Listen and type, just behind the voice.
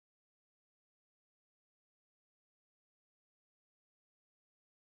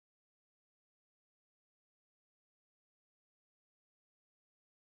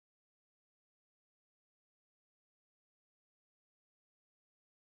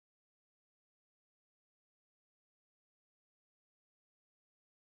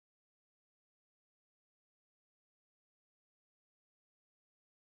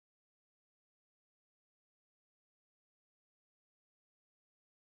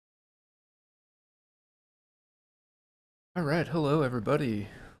All right, hello everybody.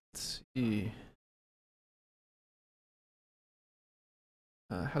 Let's see.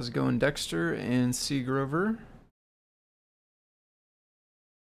 How's it going, Dexter and C. Grover?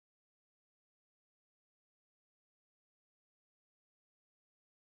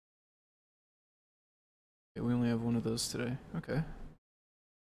 Okay, we only have one of those today. Okay.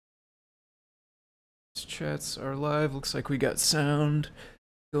 These chats are live. Looks like we got sound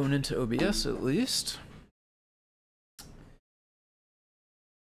going into OBS at least.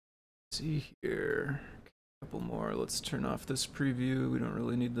 Let's see here. A couple more. Let's turn off this preview. We don't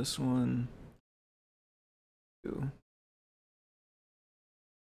really need this one.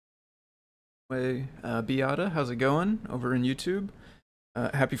 Beata, how's it going over in YouTube?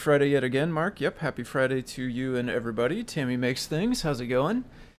 Happy Friday yet again, Mark. Yep, happy Friday to you and everybody. Tammy Makes Things, how's it going?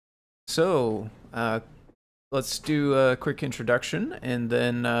 So, let's do a quick introduction, and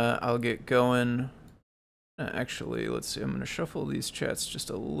then I'll get going. Actually, let's see, I'm going to shuffle these chats just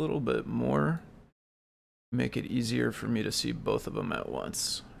a little bit more. Make it easier for me to see both of them at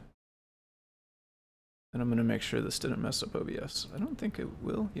once. And I'm going to make sure this didn't mess up OBS. I don't think it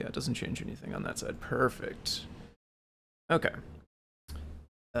will. Yeah, it doesn't change anything on that side. Perfect. Okay.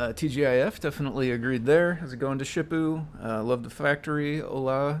 TGIF definitely agreed there. How's it going to Shipu? Love the factory.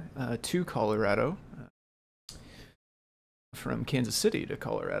 Hola to Colorado. From Kansas City to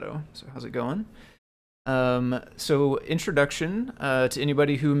Colorado. So how's it going? So introduction to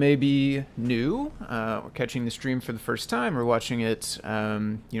anybody who may be new, or catching the stream for the first time, or watching it,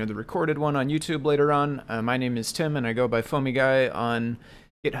 the recorded one on YouTube later on. My name is Tim, and I go by Foamy Guy on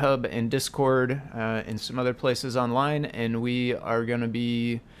GitHub and Discord, and some other places online, and we are going to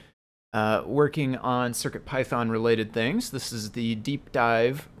be working on CircuitPython related things. This is the Deep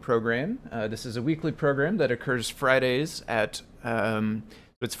Dive program. This is a weekly program that occurs Fridays at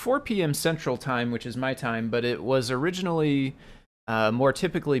it's 4 p.m. Central Time, which is my time, but it was originally more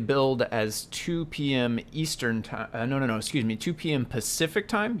typically billed as 2 p.m. Eastern time. 2 p.m. Pacific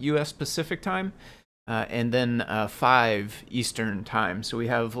Time, U.S. Pacific Time, and then 5 Eastern Time. So we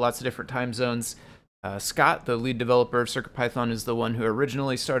have lots of different time zones. Scott, the lead developer of CircuitPython, is the one who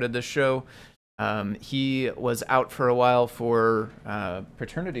originally started this show. He was out for a while for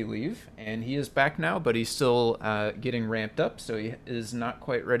paternity leave, and he is back now, but he's still getting ramped up, so he is not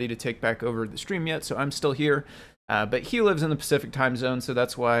quite ready to take back over the stream yet, so I'm still here. But he lives in the Pacific time zone, so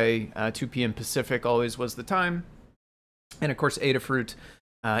that's why 2 p.m. Pacific always was the time. And of course, Adafruit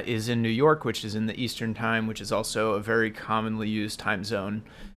is in New York, which is in the Eastern time, which is also a very commonly used time zone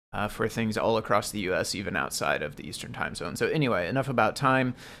for things all across the US, even outside of the Eastern time zone. So anyway, enough about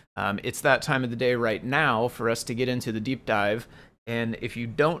time. It's that time of the day right now for us to get into the deep dive. And if you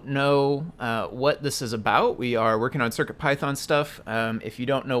don't know what this is about, we are working on CircuitPython stuff. If you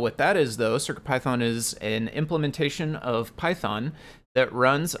don't know what that is, though, CircuitPython is an implementation of Python that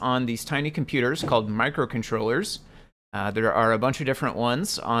runs on these tiny computers called microcontrollers. There are a bunch of different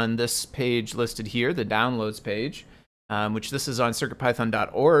ones on this page listed here, the downloads page. Which this is on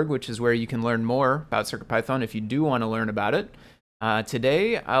circuitpython.org, which is where you can learn more about CircuitPython if you do want to learn about it.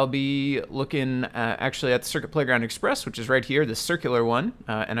 Today, I'll be looking actually at the Circuit Playground Express, which is right here, the circular one.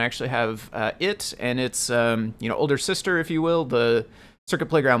 And I actually have it and its older sister, if you will, the Circuit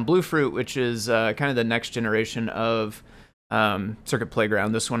Playground Bluefruit, which is kind of the next generation of Circuit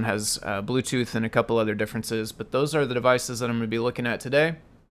Playground. This one has Bluetooth and a couple other differences, but those are the devices that I'm going to be looking at today.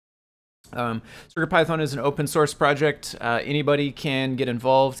 CircuitPython is an open source project. Anybody can get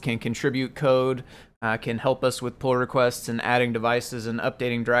involved, can contribute code, can help us with pull requests and adding devices and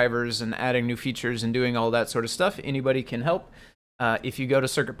updating drivers and adding new features and doing all that sort of stuff. Anybody can help. If you go to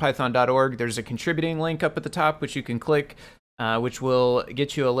circuitpython.org, there's a contributing link up at the top, which you can click, which will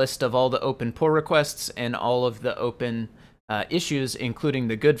get you a list of all the open pull requests and all of the open issues, including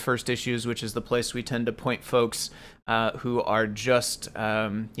the good first issues, which is the place we tend to point folks who are just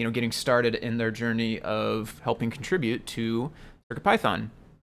getting started in their journey of helping contribute to CircuitPython.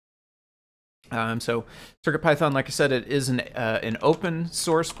 So CircuitPython, like I said, it is an open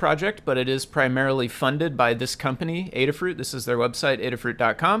source project, but it is primarily funded by this company, Adafruit. This is their website,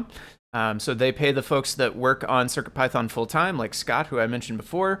 adafruit.com. So they pay the folks that work on CircuitPython full-time, like Scott, who I mentioned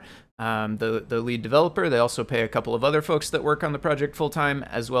before, the lead developer. They also pay a couple of other folks that work on the project full-time,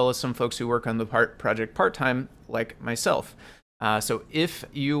 as well as some folks who work on the project part-time, like myself. So if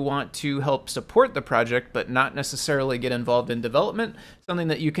you want to help support the project, but not necessarily get involved in development, something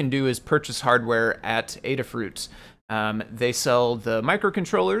that you can do is purchase hardware at Adafruit. They sell the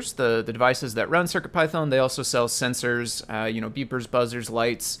microcontrollers, the devices that run CircuitPython. They also sell sensors, beepers, buzzers,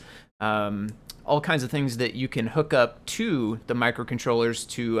 lights, all kinds of things that you can hook up to the microcontrollers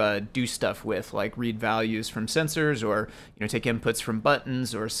to do stuff with, like read values from sensors, or take inputs from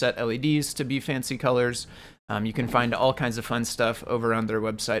buttons, or set LEDs to be fancy colors. You can find all kinds of fun stuff over on their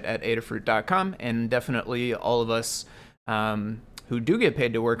website at adafruit.com, and definitely all of us who do get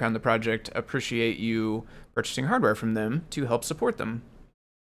paid to work on the project appreciate you purchasing hardware from them to help support them.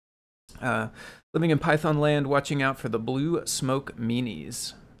 Living in Python land, watching out for the blue smoke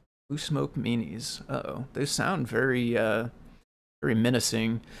meanies. Blue smoke meanies. Uh-oh. They sound very, very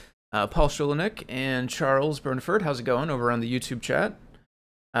menacing. Paul Schulenik and Charles Burnford, how's it going over on the YouTube chat?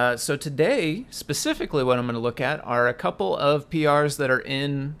 So today, specifically what I'm going to look at are a couple of PRs that are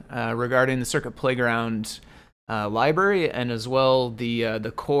in regarding the Circuit Playground library, and as well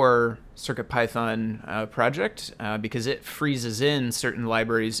the core CircuitPython project, because it freezes in certain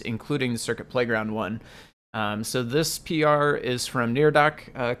libraries, including the Circuit Playground one. So this PR is from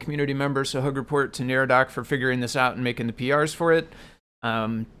Nerodoc community member, so hug report to Nerodoc for figuring this out and making the PRs for it.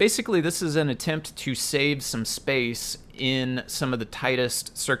 Basically, this is an attempt to save some space in some of the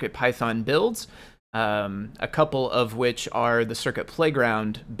tightest CircuitPython builds, a couple of which are the Circuit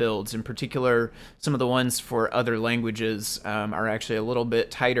Playground builds. In particular, some of the ones for other languages are actually a little bit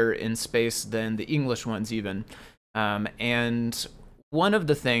tighter in space than the English ones even. And one of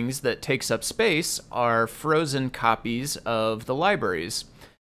the things that takes up space are frozen copies of the libraries,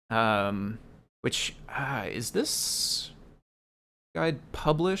 which, is this guide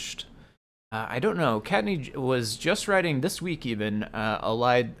published? I don't know. Kattni was just writing this week even a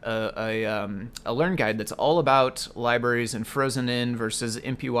Learn guide that's all about libraries and frozen in versus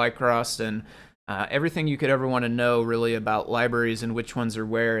MPY crossed, and everything you could ever want to know really about libraries and which ones are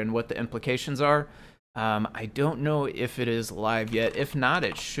where and what the implications are. I don't know if it is live yet. If not,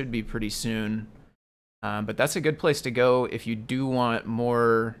 it should be pretty soon. But that's a good place to go if you do want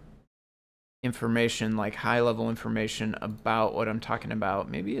more information, like high-level information about what I'm talking about.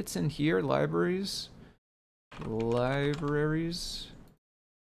 Maybe it's in here, libraries.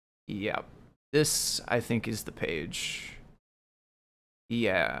 Yeah, this I think is the page.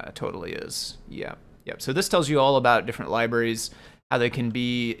 Yeah, totally is. Yeah, yep. So this tells you all about different libraries, how they can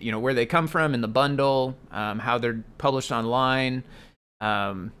be, where they come from in the bundle, how they're published online,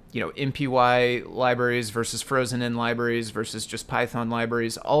 MPY libraries versus frozen in libraries versus just Python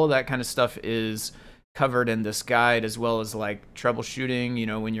libraries. All of that kind of stuff is covered in this guide, as well as like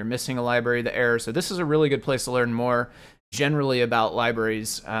troubleshooting, when you're missing a library, the error. So this is a really good place to learn more generally about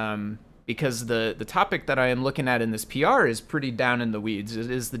libraries, because the topic that I am looking at in this PR is pretty down in the weeds.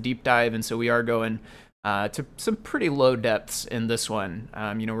 It is the deep dive, and so we are going to some pretty low depths in this one.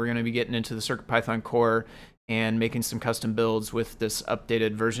 We're going to be getting into the CircuitPython core and making some custom builds with this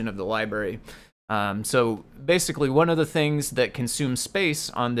updated version of the library. So basically, one of the things that consumes space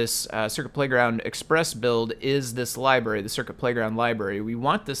on this Circuit Playground Express build is this library, the Circuit Playground library. We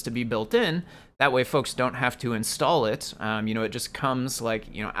want this to be built in. That way folks don't have to install it. It just comes like,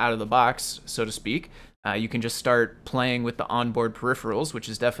 out of the box, so to speak. You can just start playing with the onboard peripherals, which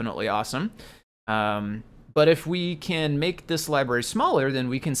is definitely awesome. But if we can make this library smaller, then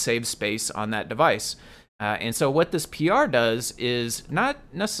we can save space on that device. And so what this PR does is not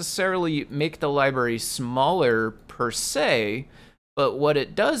necessarily make the library smaller per se, but what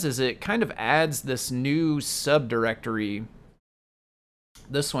it does is it kind of adds this new subdirectory,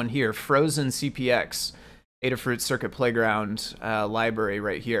 this one here, Frozen CPX, Adafruit Circuit Playground library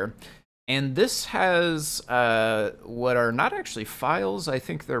right here. And this has what are not actually files, I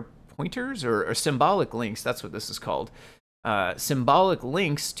think they're pointers or symbolic links, that's what this is called. Symbolic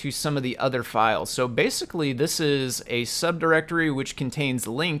links to some of the other files. So basically this is a subdirectory which contains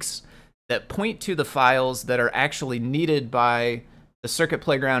links that point to the files that are actually needed by the Circuit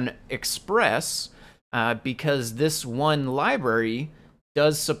Playground Express, because this one library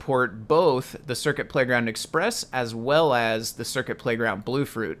does support both the Circuit Playground Express as well as the Circuit Playground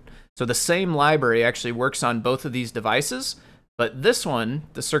Bluefruit. So the same library actually works on both of these devices, but this one,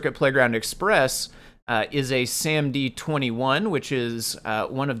 the Circuit Playground Express, is a SAMD21, which is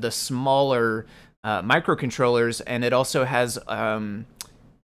one of the smaller microcontrollers, and it also has a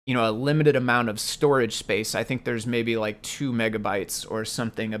limited amount of storage space. I think there's maybe like 2 megabytes or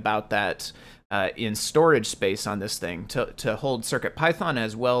something about that in storage space on this thing to hold CircuitPython,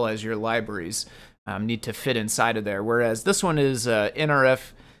 as well as your libraries need to fit inside of there. Whereas this one is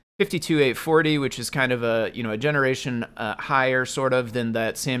NRF 52840, which is kind of a generation higher sort of than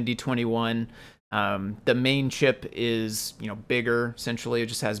that SAMD21. The main chip is, bigger, essentially. It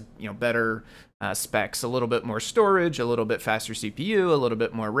just has, better specs, a little bit more storage, a little bit faster CPU, a little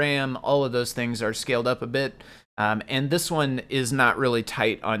bit more RAM. All of those things are scaled up a bit. And this one is not really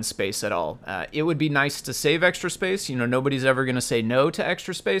tight on space at all. It would be nice to save extra space. You know, nobody's ever going to say no to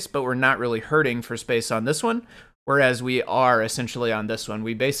extra space, but we're not really hurting for space on this one, whereas we are essentially on this one.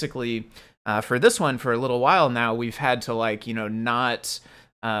 We basically, for this one, for a little while now, we've had to, like, not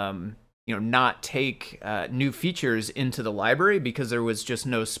take new features into the library because there was just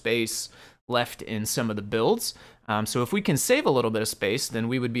no space left in some of the builds. So if we can save a little bit of space, then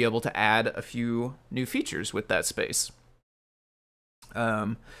we would be able to add a few new features with that space.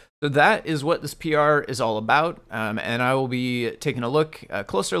 So that is what this PR is all about, and I will be taking a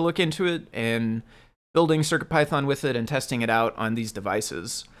closer look into it and building CircuitPython with it and testing it out on these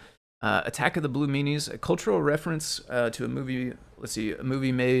devices. Attack of the Blue Meanies, a cultural reference to a movie. Let's see, a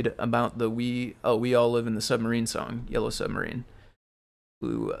movie made about the We All Live in the Submarine song, Yellow Submarine.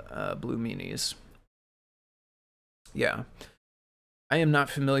 Blue Meanies. Yeah, I am not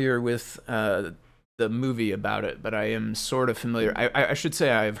familiar with the movie about it, but I am sort of familiar. I should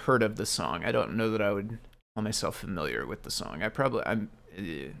say I've heard of the song. I don't know that I would call myself familiar with the song. I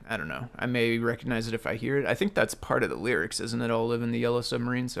don't know. I may recognize it if I hear it. I think that's part of the lyrics, isn't it? All live in the Yellow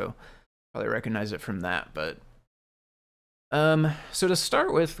Submarine, so probably recognize it from that. But so to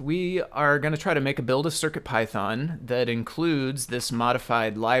start with, we are going to try to make a build of CircuitPython that includes this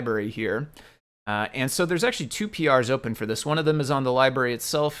modified library here. And so there's actually two PRs open for this. One of them is on the library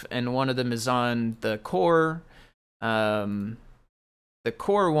itself, and one of them is on the core. The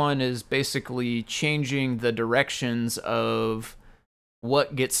core one is basically changing the directions of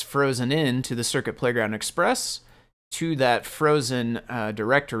what gets frozen into the Circuit Playground Express to that frozen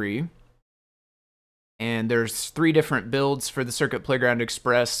directory. And there's 3 different builds for the Circuit Playground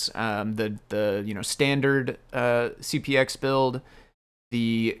Express. The standard CPX build,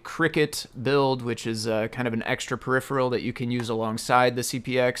 the Cricket build, which is kind of an extra peripheral that you can use alongside the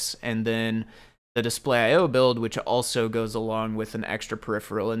CPX, and then the Display.io build, which also goes along with an extra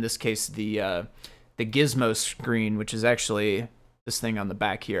peripheral. In this case, the Gizmo screen, which is actually this thing on the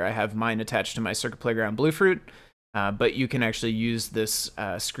back here. I have mine attached to my Circuit Playground Bluefruit, but you can actually use this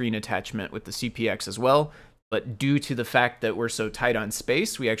screen attachment with the CPX as well. But due to the fact that we're so tight on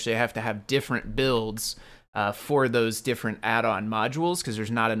space, we actually have to have different builds for those different add-on modules, because there's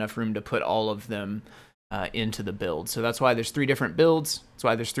not enough room to put all of them into the build. So that's why there's 3 different builds. That's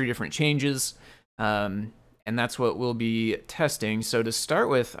why there's 3 different changes. And that's what we'll be testing. So to start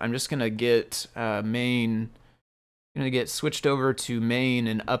with, I'm just going to get main. I'm going to get switched over to main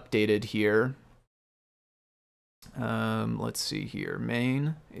and updated here. Let's see here.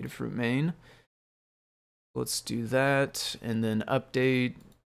 Main, Adafruit main. Let's do that, and then update.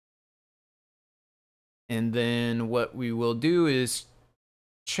 And then what we will do is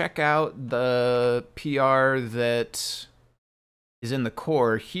check out the PR that is in the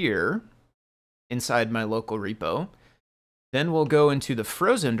core here inside my local repo. Then we'll go into the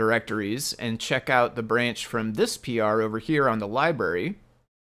frozen directories and check out the branch from this PR over here on the library.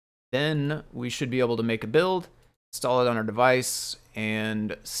 Then we should be able to make a build, install it on our device,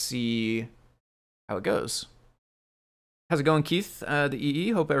 and see how it goes. How's it going, Keith? The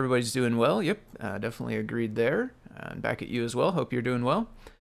EE, hope everybody's doing well. Yep, definitely agreed there. And back at you as well, hope you're doing well.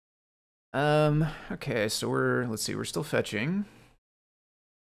 Okay, so let's see, we're still fetching.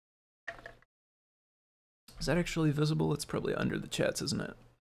 Is that actually visible? It's probably under the chats, isn't it?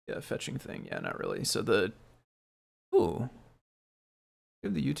 Yeah, fetching thing. Yeah, not really. So ooh.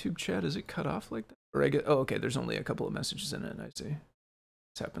 The YouTube chat, is it cut off like that? Or oh, okay, there's only a couple of messages in it, I see.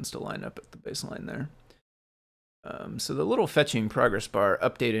 This happens to line up at the baseline there. So the little fetching progress bar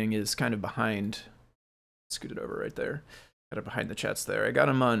updating is kind of behind. Scoot it over right there. Got it behind the chats there. I got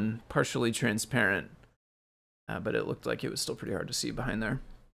them on partially transparent, but it looked like it was still pretty hard to see behind there.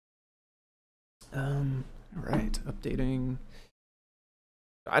 All right, updating.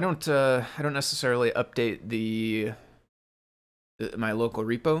 I don't necessarily update my local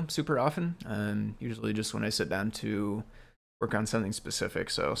repo super often. Usually just when I sit down to work on something specific.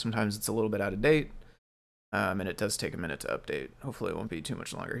 So sometimes it's a little bit out of date, and it does take a minute to update. Hopefully it won't be too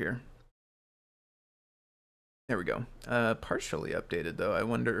much longer here. There we go. Partially updated though. I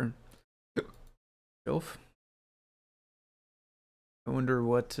wonder. Shelf. I wonder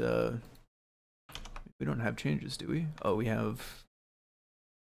what. We don't have changes, do we? Oh, we have.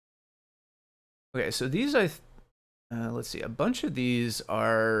 Okay, so these let's see. A bunch of these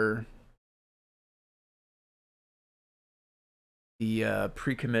are the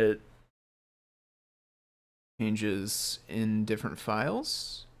pre-commit changes in different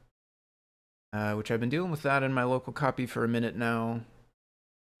files, which I've been dealing with that in my local copy for a minute now.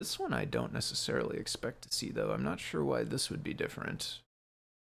 This one I don't necessarily expect to see, though. I'm not sure why this would be different.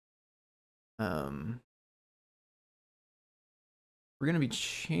 we're going to be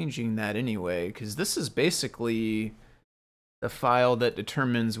changing that anyway, because this is basically the file that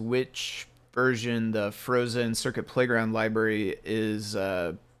determines which version the Frozen Circuit Playground library is,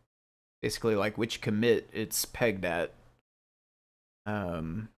 basically like which commit it's pegged at.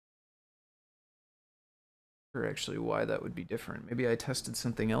 Or actually why that would be different. Maybe I tested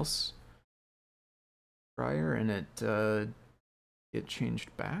something else prior and it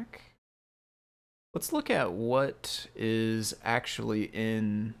changed back. Let's look at what is actually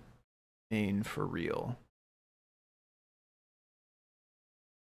in main for real.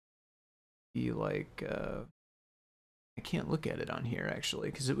 Be like, I can't look at it on here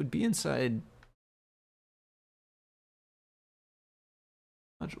actually, because it would be inside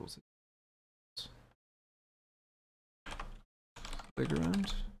modules.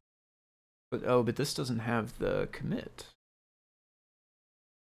 Playground. But oh, but this doesn't have the commit.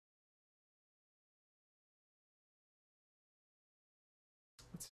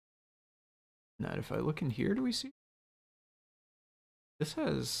 Not if I look in here, do we see? This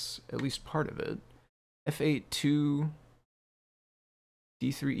has at least part of it. F82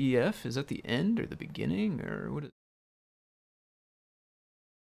 D3EF, is that the end or the beginning or what is it?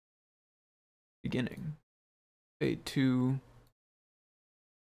 Beginning. F82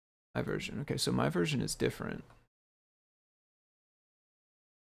 my version. Okay, so my version is different.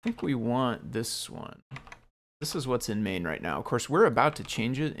 I think we want this one. This is what's in main right now. Of course, we're about to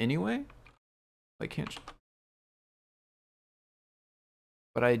change it anyway. I can't.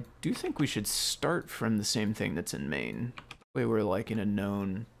 But I do think we should start from the same thing that's in main. Way we're like in a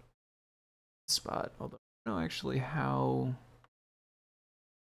known spot. Although I don't know actually how.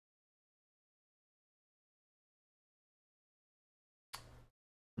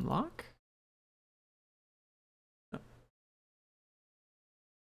 Unlock? No.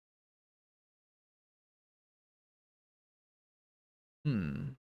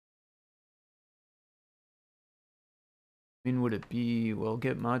 I mean, would it be, well,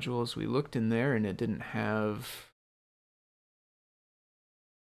 get modules? We looked in there and it didn't have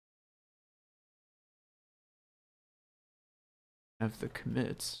the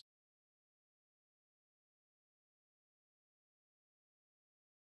commits.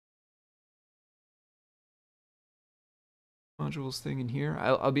 Modules thing in here.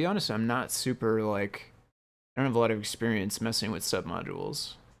 I'll be honest, I'm not super like, I don't have a lot of experience messing with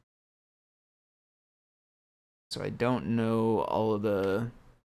submodules. So I don't know all of the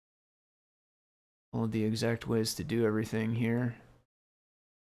exact ways to do everything here.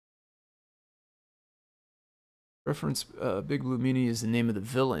 Reference Big Blue Meanie is the name of the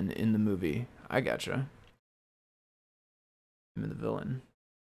villain in the movie. I gotcha. Name of the villain.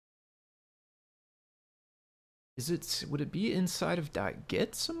 Is it, would it be inside of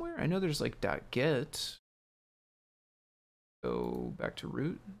 .get somewhere? I know there's like .get. Go back to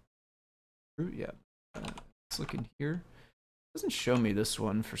root. Root, yeah. Let's look in here. It doesn't show me this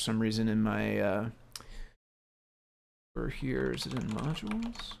one for some reason in my over here. Is it in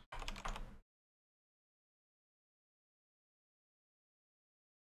modules?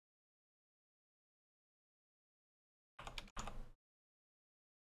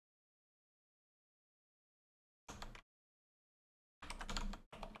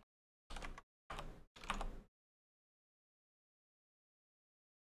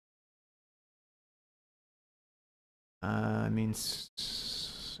 I mean,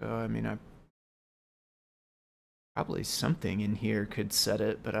 so I mean, I probably something in here could set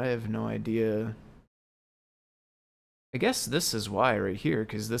it, but I have no idea. I guess this is why right here,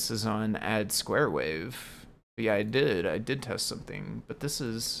 because this is on add square wave. But yeah, I did test something, but this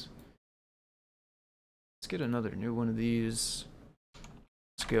is. Let's get another new one of these.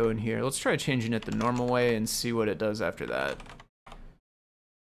 Let's go in here. Let's try changing it the normal way and see what it does after that.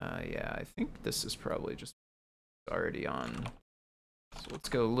 Yeah, I think this is probably just already on. So let's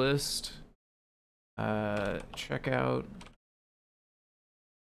go list. Check out.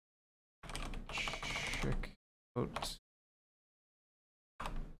 Check out.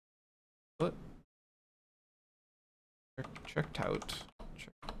 What? Checked out.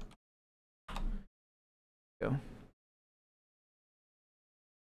 Check. Go.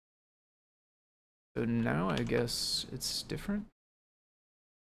 So now I guess it's different.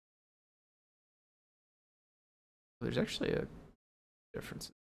 There's actually a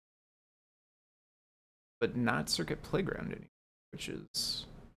difference, but not Circuit Playground anymore, which is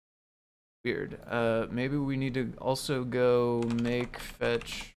weird. Maybe we need to also go make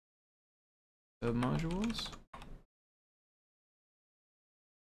fetch the modules.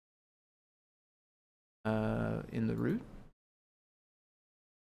 In the root.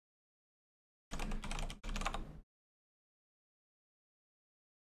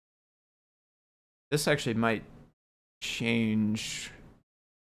 This actually might change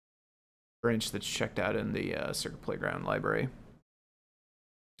branch that's checked out in the Circuit Playground library.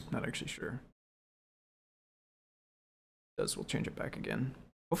 Not actually sure. If it does, we'll change it back again.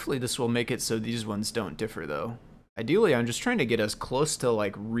 Hopefully this will make it so these ones don't differ though. Ideally, I'm just trying to get as close to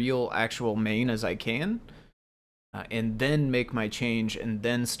like real actual main as I can, and then make my change and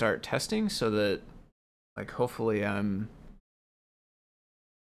then start testing so that like hopefully I'm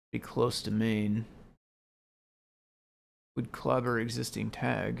pretty close to main. Would clobber existing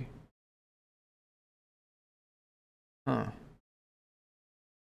tag. Huh.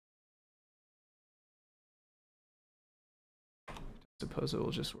 Suppose it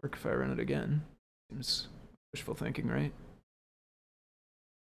will just work if I run it again. Seems wishful thinking, right?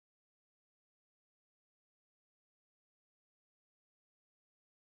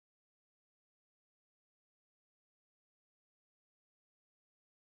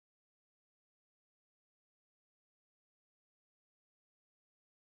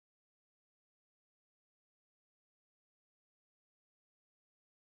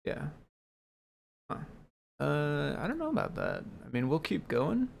 Yeah. Huh. I don't know about that. I mean, we'll keep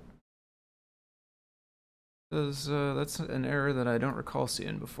going. Because that's an error that I don't recall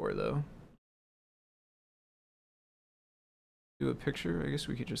seeing before, though. Do a picture? I guess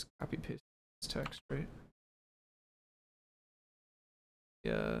we could just copy paste this text, right?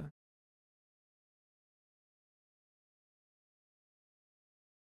 Yeah.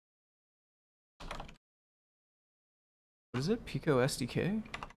 What is it? Pico SDK?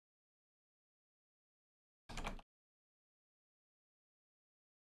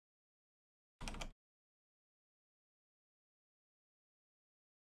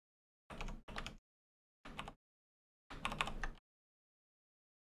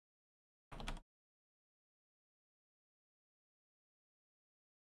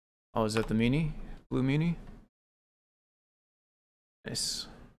 Oh, is that the Mini? Blue Mini? Nice.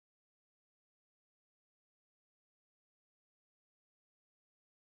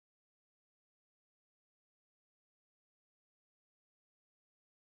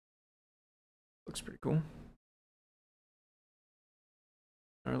 Looks pretty cool.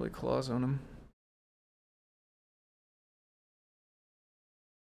 Gnarly claws on him.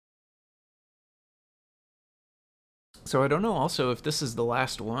 So I don't know also if this is the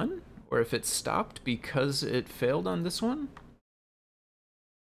last one, or if it stopped because it failed on this one.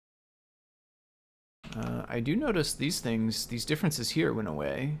 I do notice these things, these differences here went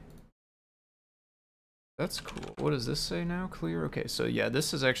away. That's cool. What does this say now? Clear? Okay, so yeah,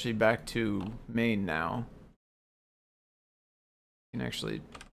 this is actually back to main now. You can actually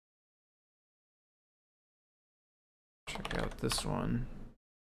check out this one.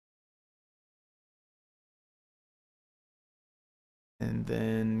 And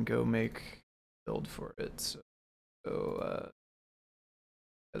then go make build for it. So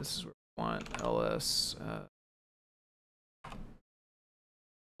this is where we want ls.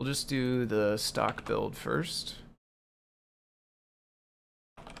 We'll just do the stock build first.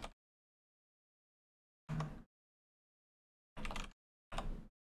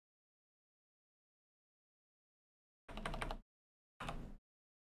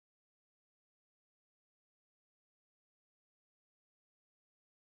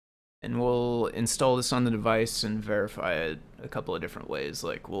 And we'll install this on the device and verify it a couple of different ways.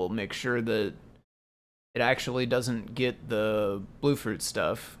 Like we'll make sure that it actually doesn't get the Bluefruit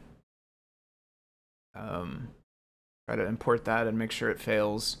stuff. Try to import that and make sure it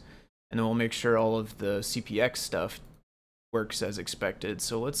fails. And then we'll make sure all of the CPX stuff works as expected.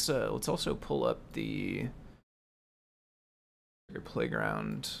 So let's also pull up the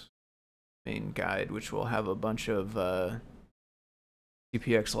Playground main guide, which will have a bunch of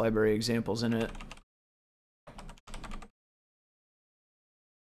CPX library examples in it.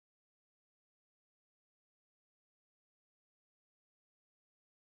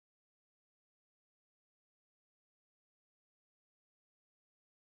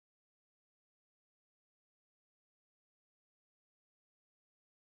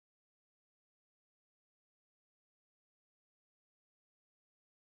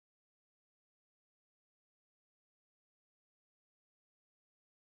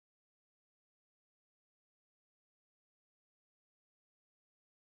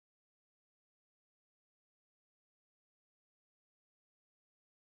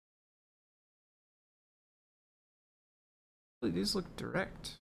 These look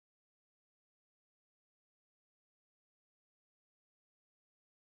direct.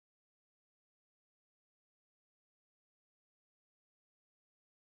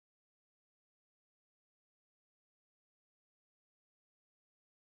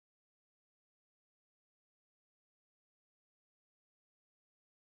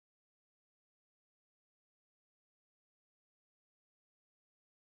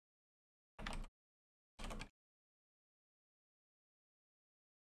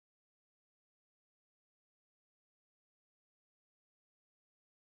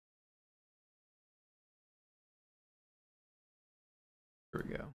 Here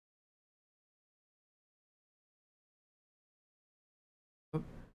we go.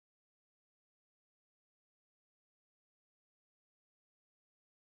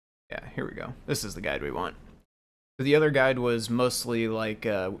 Yeah, here we go. This is the guide we want. So the other guide was mostly like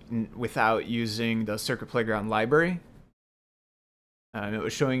without using the Circuit Playground library. It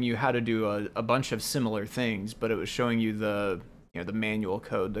was showing you how to do a bunch of similar things, but it was showing you the the manual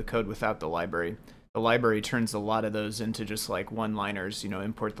code, the code without the library. The library turns a lot of those into just like one-liners.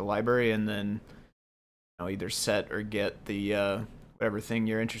 Import the library and then either set or get the whatever thing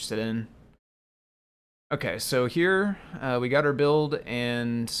you're interested in. Okay, so here we got our build,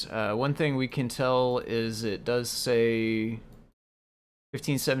 and one thing we can tell is it does say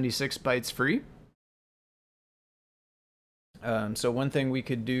 1576 bytes free. So one thing we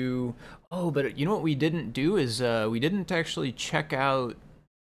could do... Oh, but you know what we didn't do is we didn't actually check out...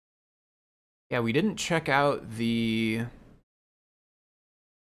 Yeah, we didn't check out the...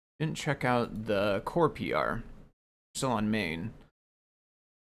 Didn't check out the core PR. Still on main.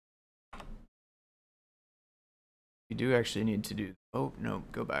 You do actually need to do... Oh, no,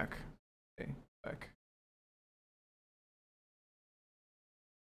 go back. Okay, back.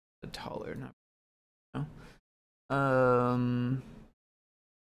 The taller, not... No.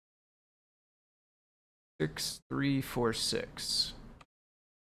 6346.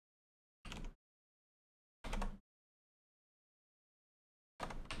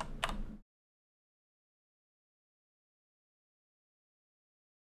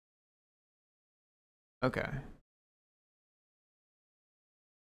 Okay.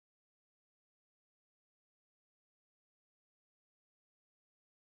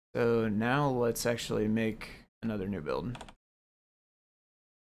 So now let's actually make another new build.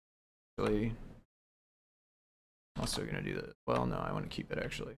 Actually, I'm also gonna do that. Well, no, I want to keep it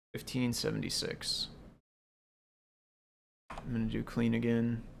actually. 1576. I'm gonna do clean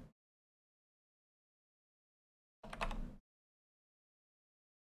again.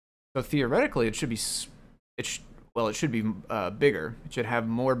 So theoretically, it should be it should be bigger. It should have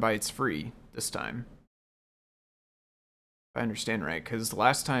more bytes free this time. If I understand right, because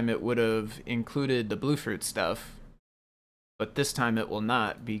last time it would have included the Bluefruit stuff, but this time it will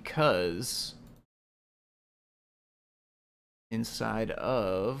not, because inside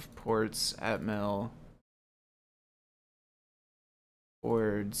of ports, atmel,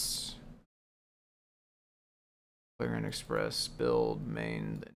 boards, Playground Express, build,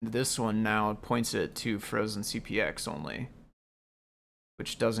 main, this one now points it to Frozen CPX only,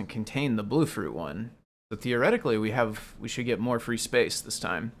 which doesn't contain the Bluefruit one. So theoretically, we should get more free space this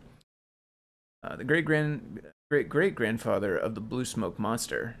time. The great-grandfather of the Blue Smoke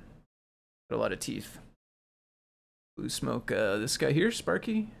monster. Got a lot of teeth. Blue Smoke, this guy here,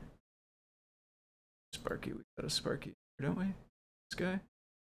 Sparky. Sparky, we got a Sparky, don't we? This guy.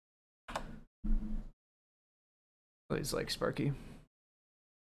 Always like Sparky.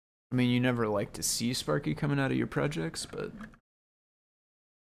 I mean, you never like to see Sparky coming out of your projects, but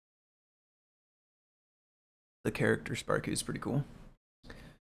the character Sparky is pretty cool.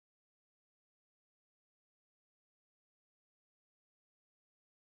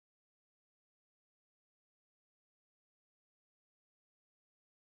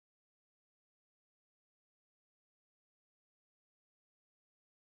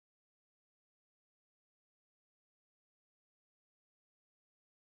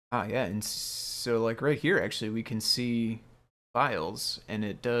 Ah, yeah, and so like right here, actually, we can see files, and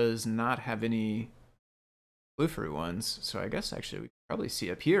it does not have any Bluefruit ones. So I guess actually we can probably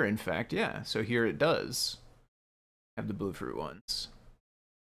see up here, in fact, yeah. So here it does have the Bluefruit ones.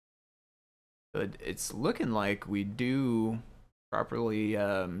 But it's looking like we do properly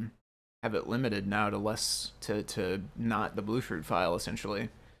have it limited now to less, to not the Bluefruit file, essentially.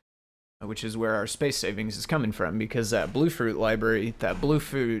 Which is where our space savings is coming from, because that Bluefruit library, that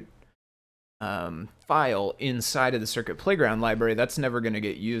Bluefruit file inside of the Circuit Playground library, that's never going to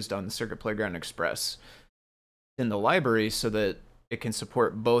get used on the Circuit Playground Express. In the library, so that it can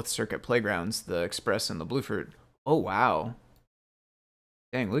support both Circuit Playgrounds, the Express and the Bluefruit. Oh, wow.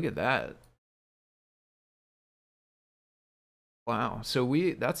 Dang, look at that. Wow, so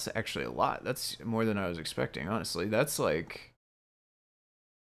that's actually a lot. That's more than I was expecting, honestly. That's like...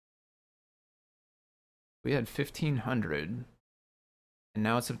 We had 1,500, and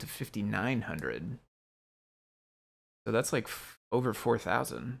now it's up to 5,900. So that's like over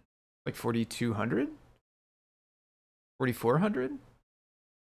 4,000. Like 4,200? 4,400?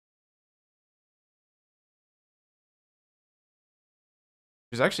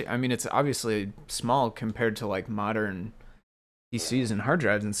 There's actually, I mean, it's obviously small compared to like modern PCs and hard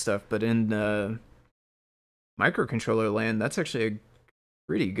drives and stuff, but in microcontroller land, that's actually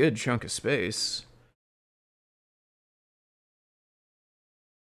pretty good chunk of space.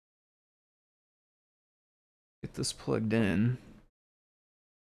 Get this plugged in.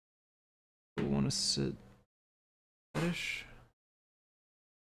 We want to sit ish.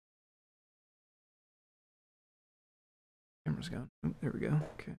 Camera's gone. Oh, there we go.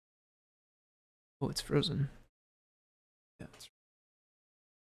 Okay. Oh, it's frozen. Yeah, it's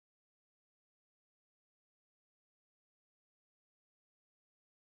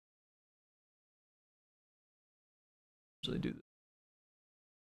usually do this.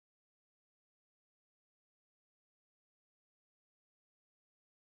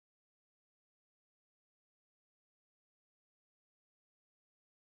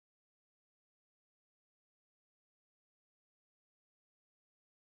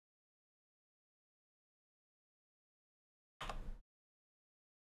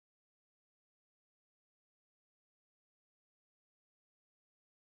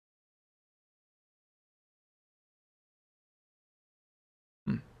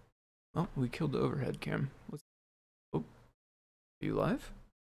 Oh, we killed the overhead cam. Oh, are you live?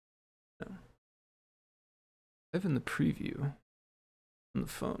 No. Live in the preview on the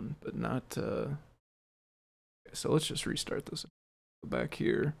phone, but not. Okay, so let's just restart this. Go back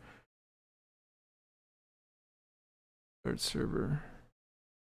here. Start server.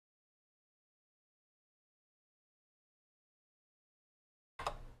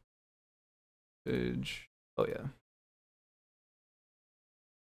 Page. Oh yeah.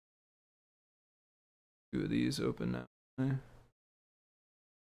 Two of these open now.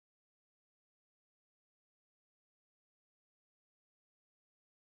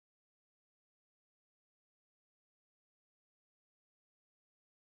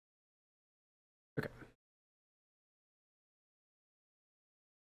 Okay.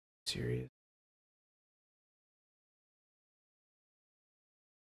 Serious.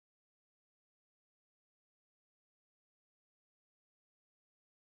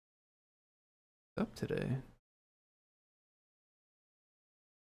 Up today.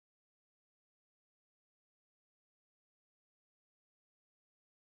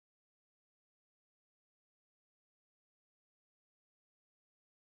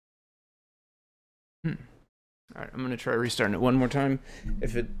 Hmm. All right, I'm gonna try restarting it one more time.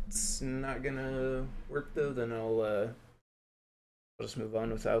 If it's not gonna work though, then I'll just move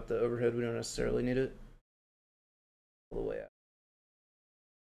on without the overhead. We don't necessarily need it all the way out.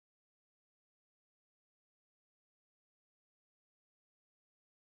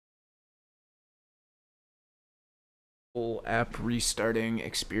 Full app restarting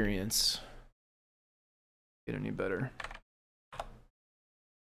experience. Get any better?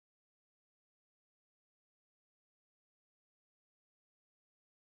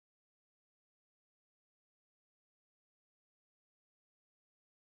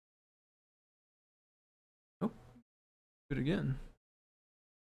 Oh, do it again.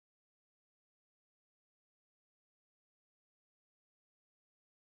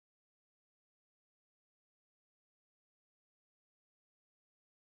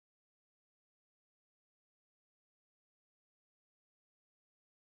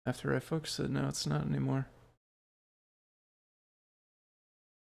 After I focus it, no, it's not anymore.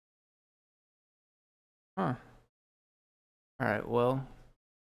 Huh. All right, well.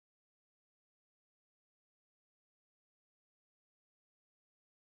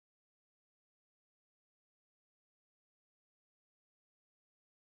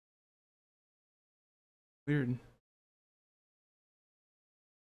 Weird.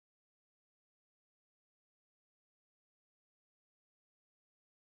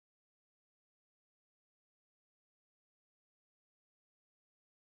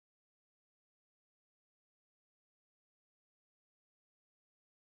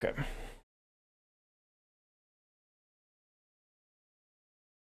 Okay.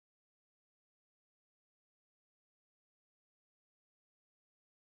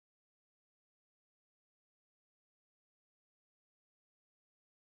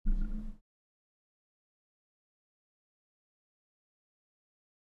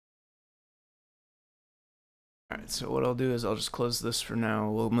 All right, so what I'll do is I'll just close this for now.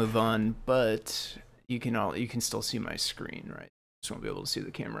 We'll move on, but you can still see my screen, right? Just won't be able to see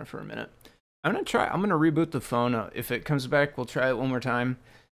the camera for a minute. I'm gonna reboot the phone. If it comes back, we'll try it one more time.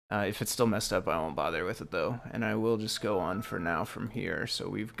 If it's still messed up, I won't bother with it though, and I will just go on for now from here. So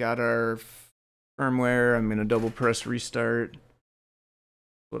we've got our firmware. I'm gonna double press restart.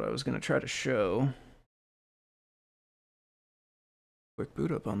 What I was gonna try to show. Quick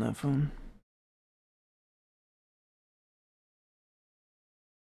boot up on that phone.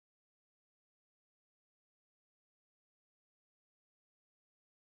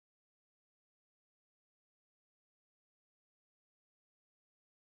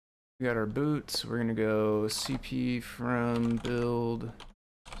 We got our boot, so we're gonna go cp from build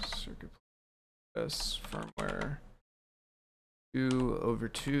circuit plus firmware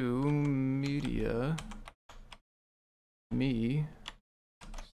 2/2 media me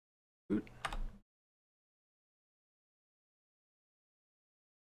boot.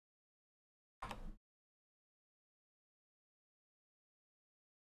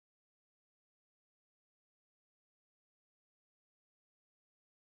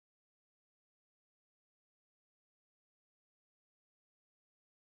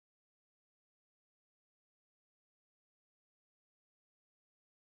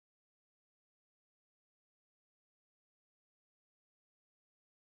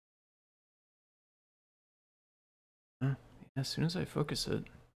 Yeah, as soon as I focus it,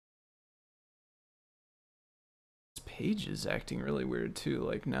 this page is acting really weird too.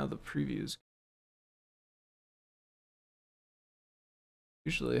 Like now the previews.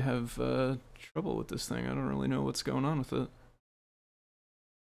 Usually I have trouble with this thing. I don't really know what's going on with it.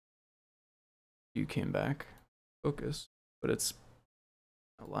 You came back, focus, but it's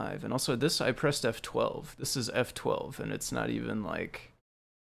not live. And also this, I pressed F12. This is F12, and it's not even like,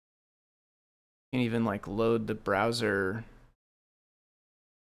 can't even like load the browser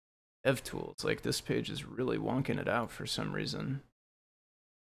dev tools. Like this page is really wonking it out for some reason.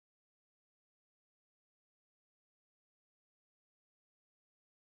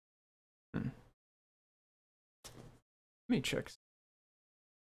 Let me check.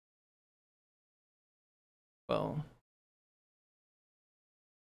 Well,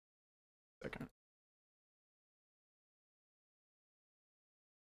 second.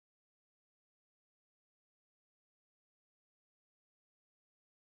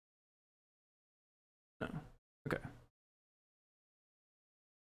 No. Okay.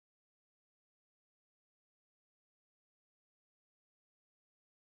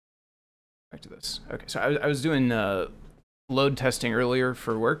 Back to this. Okay, so I was doing load testing earlier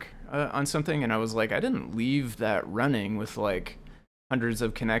for work on something, and I was like, I didn't leave that running with like hundreds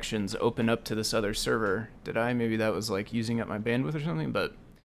of connections open up to this other server. Did I? Maybe that was like using up my bandwidth or something, but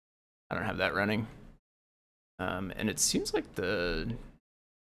I don't have that running. And it seems like the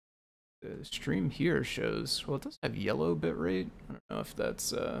stream here shows, well, it does have yellow bitrate. I don't know if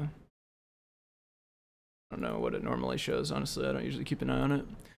that's, I don't know what it normally shows, honestly. I don't usually keep an eye on it.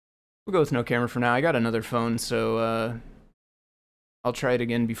 We'll go with no camera for now. I got another phone, so I'll try it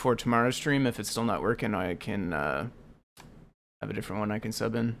again before tomorrow's stream. If it's still not working, I can have a different one I can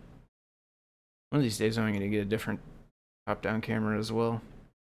sub in. One of these days I'm going to get a different top-down camera as well.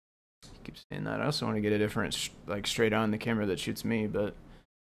 I keep saying that. I also want to get a different, like, straight-on the camera that shoots me, but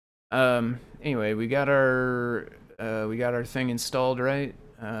anyway, we got our thing installed, right?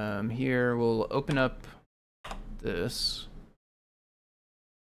 Here we'll open up this.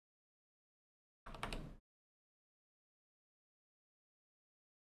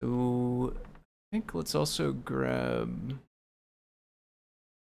 So I think let's also grab,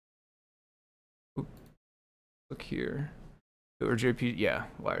 look here, or JP, yeah,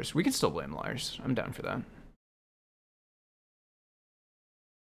 wires. We can still blame wires. I'm down for that.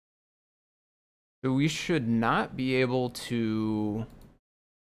 So we should not be able to,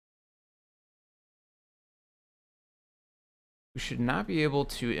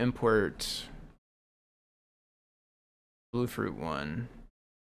 import Bluefruit 1.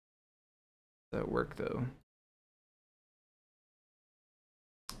 Does that work though?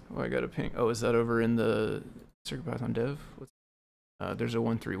 Oh, I got a ping. Oh, is that over in the CircuitPython dev? There's a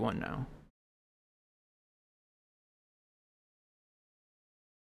 131 now.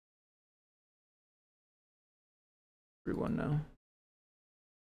 One now.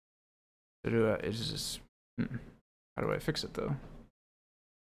 It's just, how do I fix it though?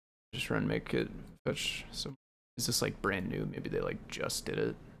 Just run make it fetch. So is this like brand new? Maybe they like just did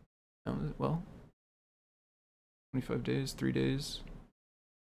it. Well, 25 days, 3 days,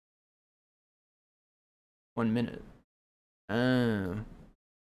 1 minute. Oh.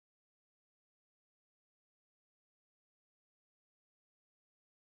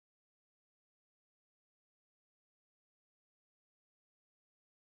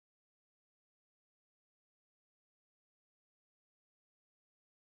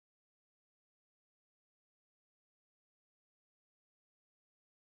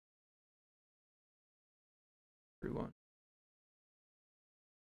 Everyone.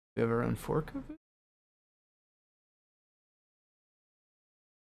 We have our own fork of it?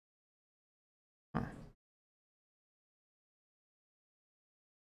 Huh.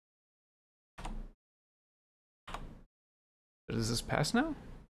 Does this pass now?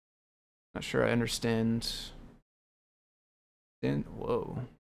 Not sure I understand. Whoa.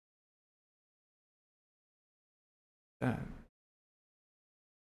 that.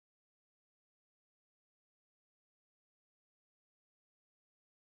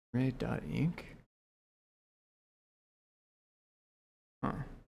 Ray.inc. Huh.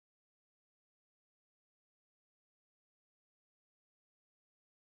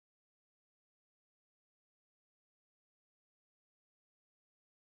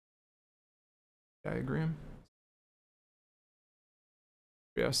 Diagram.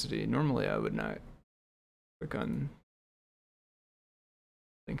 Curiosity. Normally I would not click on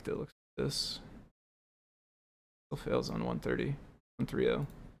link that looks like this. Still fails on 130. 130.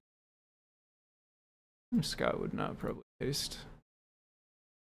 Scott would not probably paste.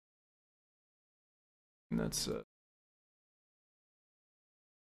 And that's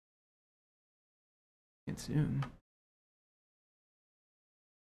can't zoom.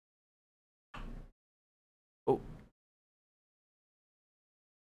 Oh.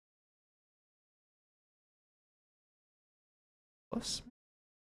 Plus.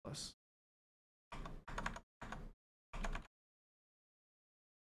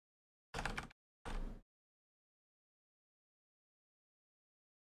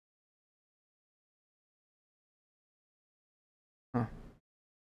 Huh.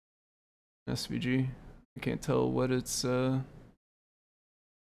 SVG. I can't tell what it's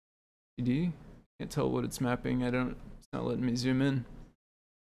CD. Can't tell what it's mapping. It's not letting me zoom in.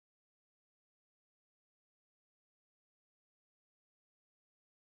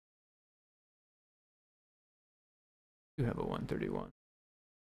 You have a 131.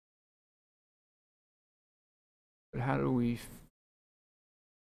 But how do we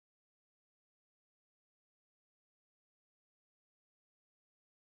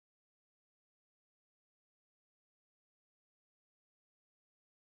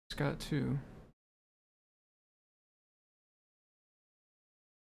Scott too?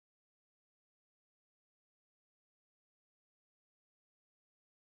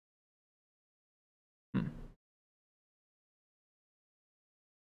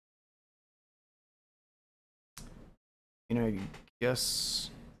 I guess,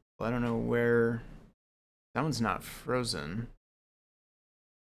 well, I don't know where, that one's not frozen.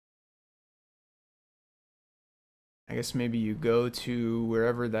 I guess maybe you go to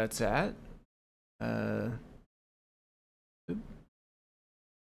wherever that's at.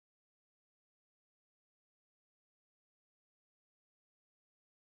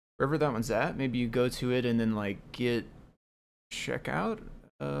 Wherever that one's at, maybe you go to it and then like get checkout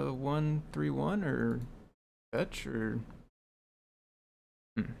 131 or fetch or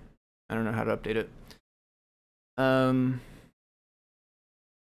I don't know how to update it.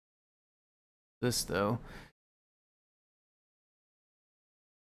 This though.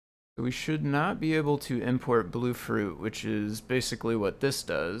 So we should not be able to import Bluefruit, which is basically what this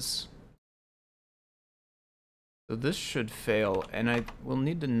does. So this should fail, and I will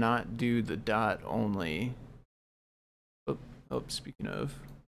need to not do the dot only. Oh, speaking of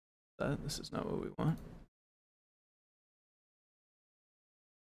that, this is not what we want.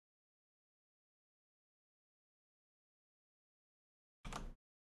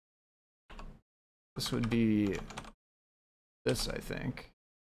 This would be this, I think.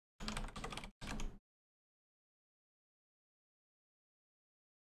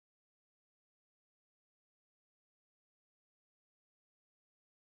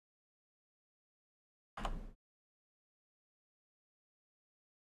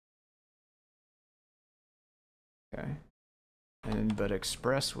 Okay. But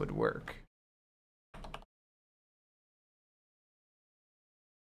Express would work.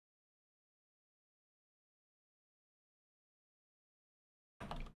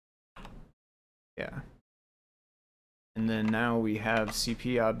 Yeah. And then now we have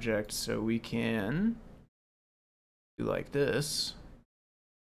CP object, so we can do like this.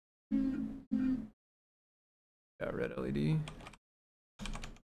 Got red LED.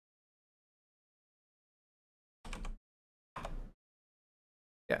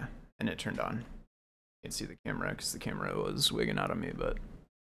 Yeah, and it turned on. You can't see the camera because the camera was wigging out on me, but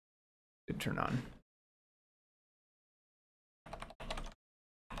it turned on.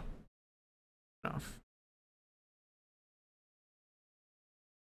 Off.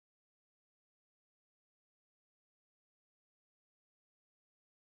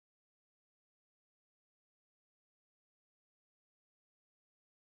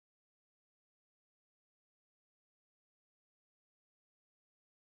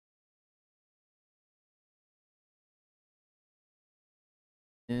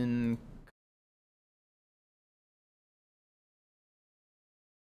 In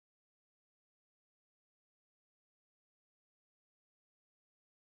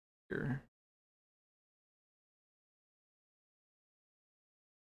here.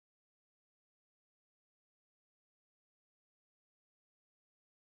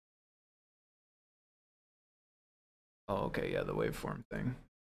 Oh, okay, yeah, the waveform thing.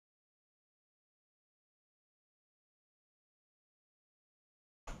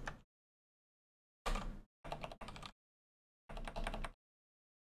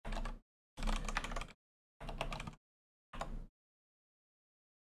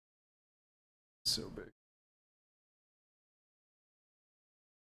 So big.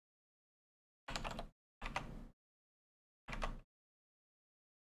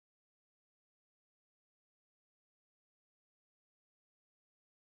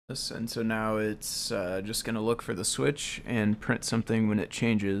 And so now it's just going to look for the switch and print something when it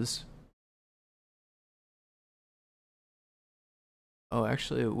changes. Oh,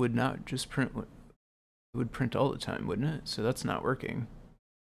 actually, it would not just print. It would print all the time, wouldn't it? So that's not working.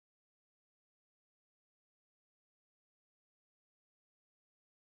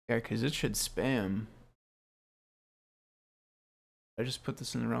 Yeah, because it should spam. I just put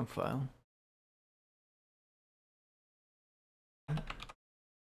this in the wrong file.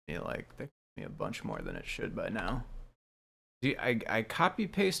 Yeah, like, that gives me a bunch more than it should by now. See, I copy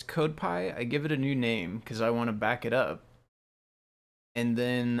paste CodePy, I give it a new name because I want to back it up. And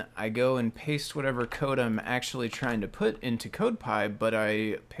then I go and paste whatever code I'm actually trying to put into CodePy, but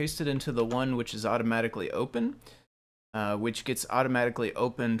I paste it into the one which is automatically open, which gets automatically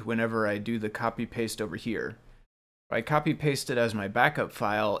opened whenever I do the copy paste over here. If I copy paste it as my backup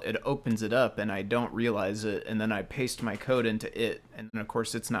file, it opens it up and I don't realize it, and then I paste my code into it, and then of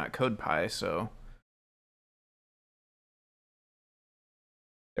course it's not CodePy, so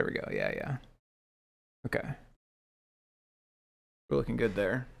there we go. Yeah. Okay. We're looking good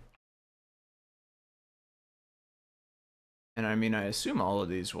there. And I mean, I assume all of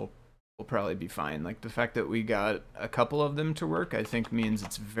these will probably be fine. Like, the fact that we got a couple of them to work, I think means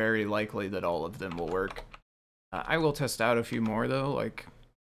it's very likely that all of them will work. I will test out a few more, though. Like,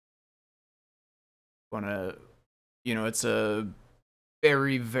 it's a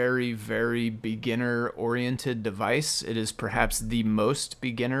very, very, very beginner-oriented device. It is perhaps the most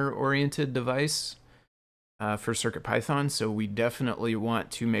beginner-oriented device for CircuitPython, so we definitely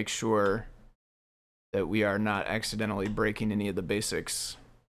want to make sure that we are not accidentally breaking any of the basics.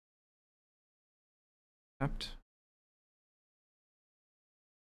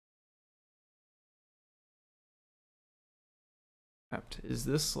 Is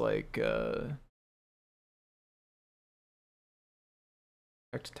this like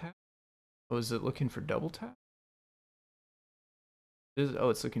back tap? Oh, is it looking for double tap? Oh,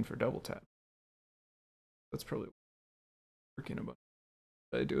 it's looking for double tap. That's probably working a bunch.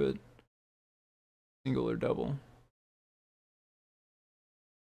 Did I do it single or double?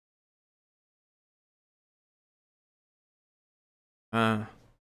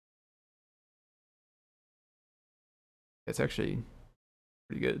 It's actually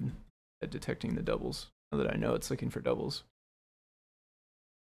pretty good at detecting the doubles. Now that I know it's looking for doubles.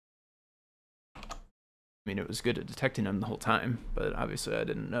 I mean, it was good at detecting them the whole time, but obviously I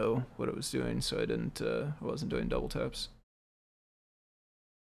didn't know what it was doing, so I wasn't doing double taps.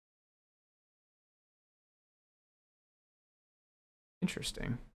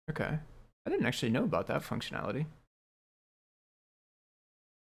 Interesting. Okay. I didn't actually know about that functionality.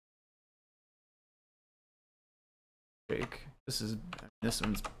 Jake, this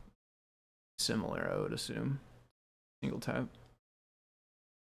one's similar, I would assume. Single tap.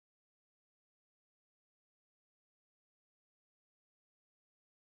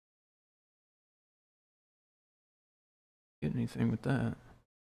 Get anything with that?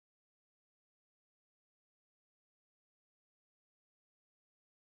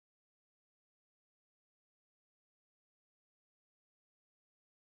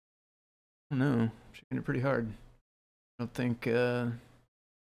 No, shaking it pretty hard. I don't think I'm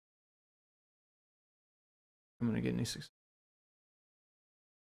gonna get any success.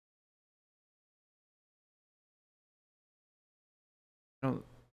 I don't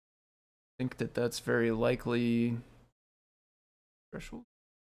think that that's very likely. Threshold.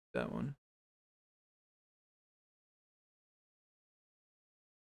 That one.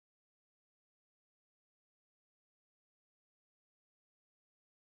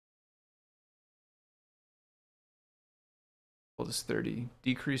 Well, this 30.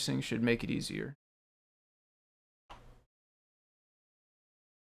 Decreasing should make it easier.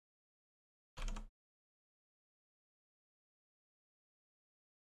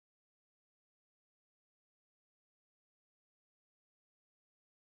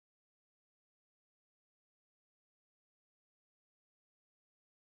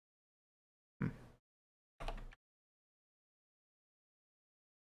 Hmm.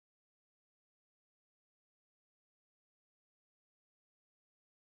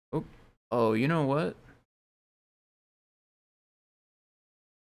 Oh, you know what?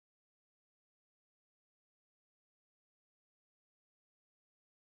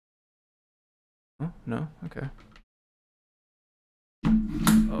 Oh, no? Okay.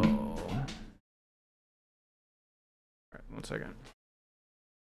 Oh. Alright, 1 second.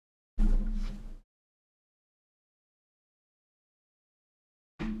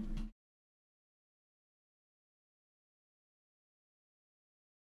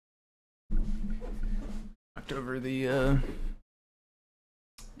 Knocked over the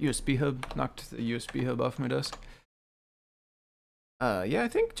USB hub, knocked the USB hub off my desk. Yeah, I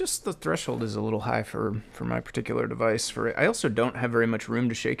think just the threshold is a little high for my particular device. I also don't have very much room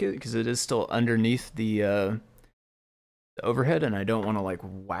to shake it because it is still underneath the overhead, and I don't want to like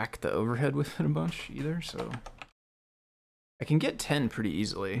whack the overhead with it a bunch either. So I can get 10 pretty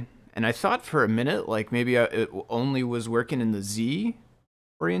easily. And I thought for a minute like maybe it only was working in the Z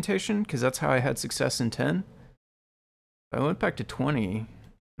orientation because that's how I had success in 10. I went back to 20 and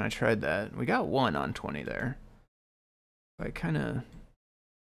I tried that. We got 1 on 20 there. I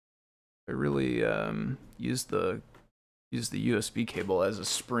really use the USB cable as a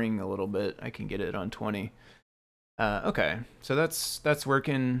spring a little bit. I can get it on 20. Okay, so that's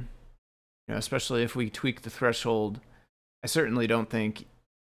working. You know, especially if we tweak the threshold. I certainly don't think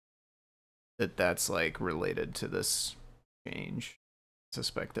that that's like related to this change. I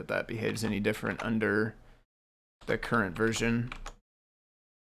suspect that behaves any different under the current version.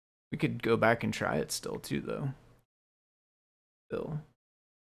 We could go back and try it still too, though. Still.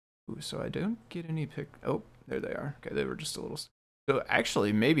 Ooh, so I don't get any pick. Oh, there they are. Okay, they were just a little. So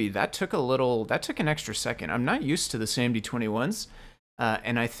actually, maybe that took an extra second. I'm not used to the SAMD21s,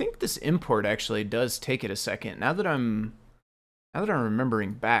 and I think this import actually does take it a second. Now that I'm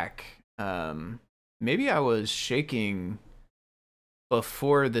remembering back, maybe I was shaking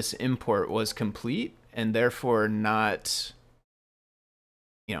before this import was complete, and therefore not,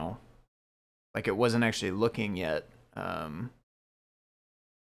 you know, like it wasn't actually looking yet.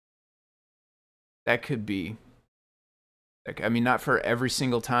 That could be. I mean, not for every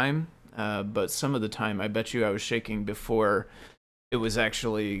single time, but some of the time, I bet you I was shaking before it was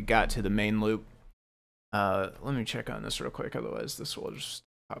actually got to the main loop. Let me check on this real quick, otherwise this will just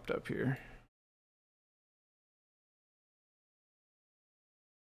popped up here.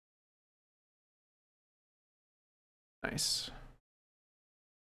 Nice.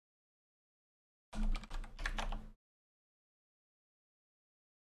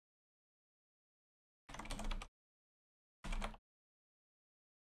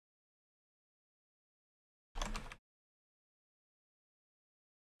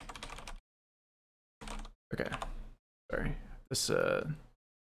 Okay, sorry. This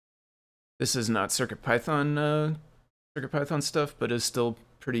is not CircuitPython stuff, but is still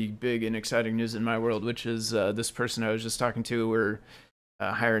pretty big and exciting news in my world, which is this person I was just talking to. We're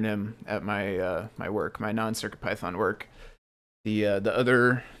hiring him at my my work, my non-CircuitPython work. The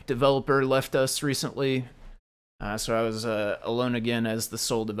other developer left us recently, so I was alone again as the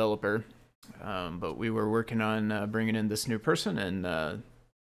sole developer. But we were working on bringing in this new person, and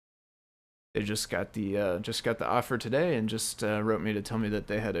they just got the offer today, and just wrote me to tell me that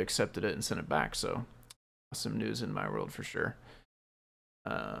they had accepted it and sent it back. So awesome news in my world for sure.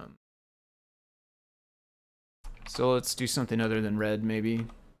 So let's do something other than red, maybe.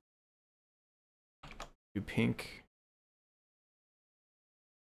 Do pink.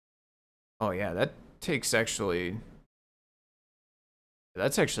 Oh yeah, that takes actually.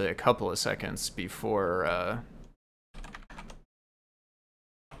 That's actually a couple of seconds before.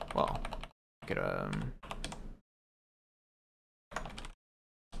 Well, get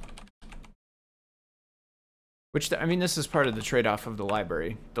Which, I mean, this is part of the trade-off of the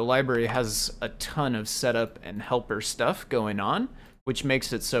library. The library has a ton of setup and helper stuff going on, which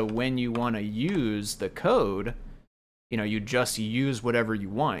makes it so when you want to use the code, you know, you just use whatever you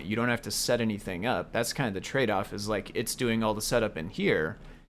want. You don't have to set anything up. That's kind of the trade-off, is like it's doing all the setup in here,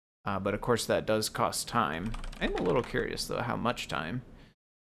 but of course that does cost time. I'm a little curious though, how much time.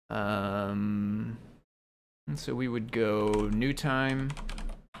 And so we would go new time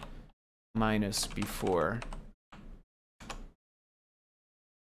minus before.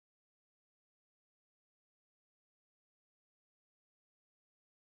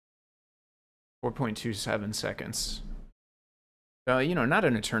 4.27 seconds. You know, not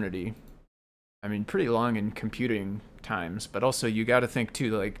an eternity. I mean, pretty long in computing times, but also you got to think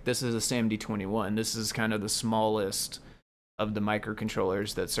too, like, this is a SAMD21. This is kind of the smallest of the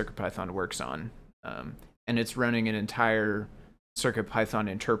microcontrollers that CircuitPython works on. And it's running an entire CircuitPython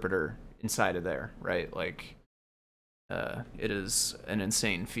interpreter inside of there, right? Like, it is an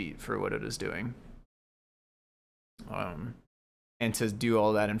insane feat for what it is doing. And to do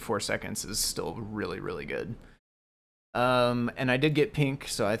all that in 4 seconds is still really, really good. And I did get pink,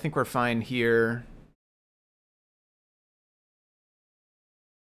 so I think we're fine here.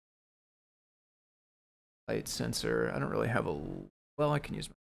 light sensor. I don't really have a, well, I can use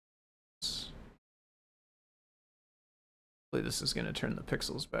my, hopefully this is going to turn the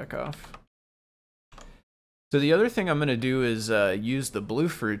pixels back off. So the other thing I'm going to do is use the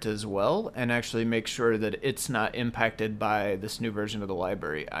Bluefruit as well and actually make sure that it's not impacted by this new version of the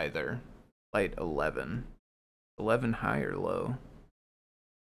library either. Light 11. 11 high or low?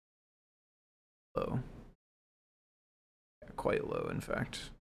 Low. Yeah, quite low, in fact.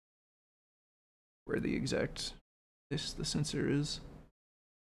 Where the exact place the sensor is.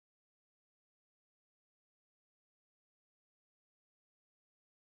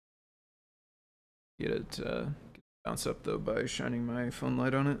 Get it bounce up though by shining my phone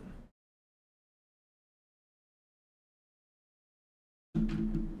light on it.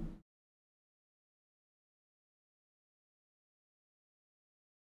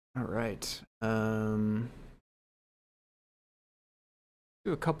 All right.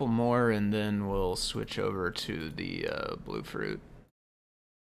 Do a couple more and then we'll switch over to the Bluefruit.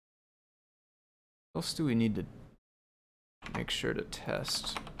 What else do we need to make sure to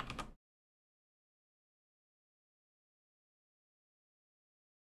test?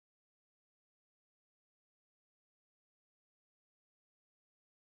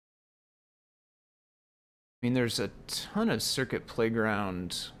 I mean, there's a ton of Circuit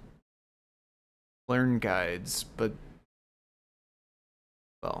Playground learn guides, but,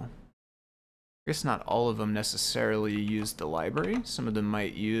 well, I guess not all of them necessarily use the library. Some of them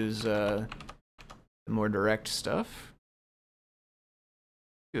might use the more direct stuff.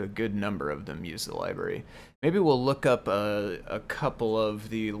 A good number of them use the library. Maybe we'll look up a couple of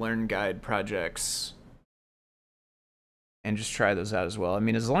the learn guide projects and just try those out as well. I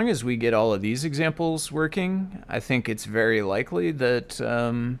mean, as long as we get all of these examples working, I think it's very likely that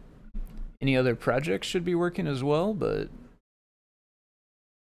any other projects should be working as well, but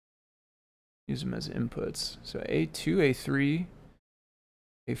use them as inputs. So A2, A3,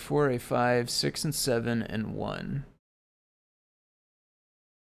 A4, A5, 6 and 7, and 1.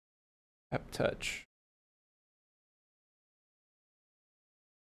 Tap touch.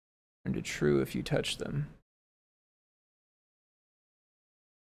 Turn to true if you touch them.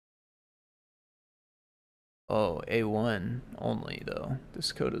 Oh, A1 only, though.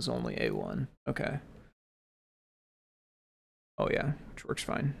 This code is only A1. Okay. Oh, yeah, which works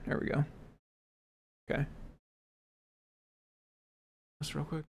fine. There we go. Okay. Just real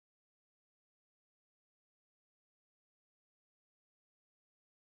quick.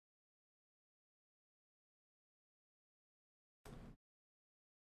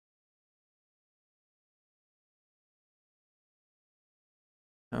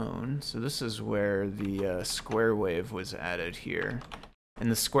 So this is where the square wave was added here.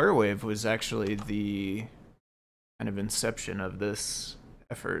 And the square wave was actually the kind of inception of this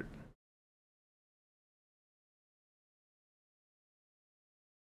effort.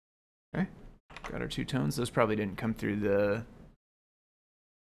 Okay, got our two tones. Those probably didn't come through the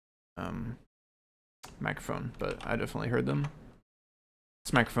microphone, but I definitely heard them.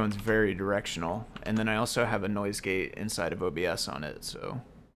 This microphone's very directional, and then I also have a noise gate inside of OBS on it, so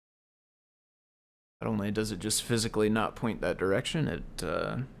not only does it just physically not point that direction, it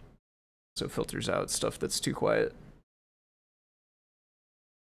so filters out stuff that's too quiet.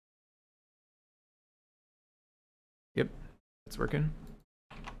 Yep, it's working.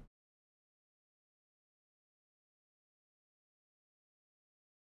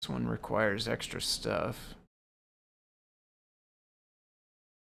 This one requires extra stuff.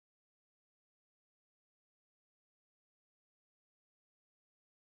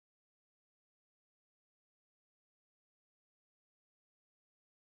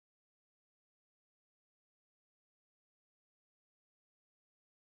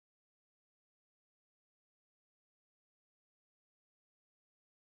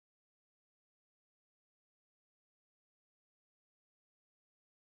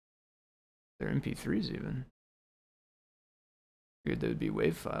 They're MP3s even. Figured they would be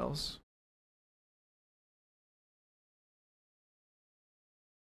WAV files.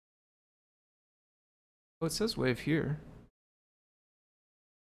 Oh, it says WAV here.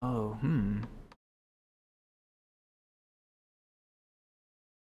 Oh,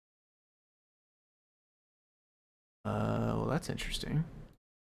 well, that's interesting.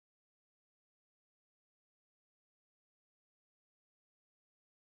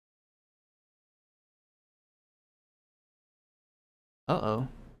 Uh-oh.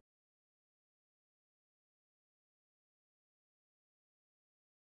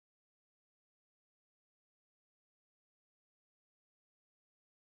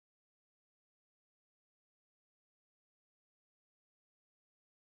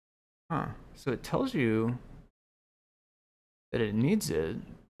 Huh. So it tells you that it needs it,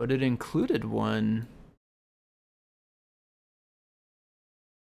 but it included one.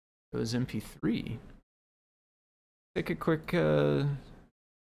 It was MP3. Take a quick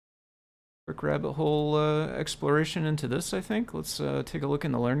rabbit hole exploration into this, I think. Let's take a look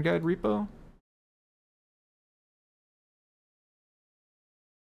in the Learn Guide repo.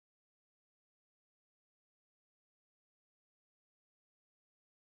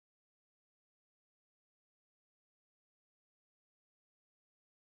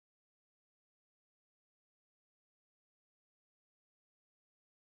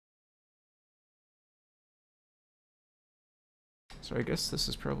 So I guess this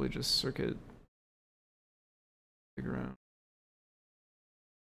is probably just circuit playground.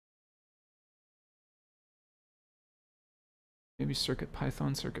 Maybe circuit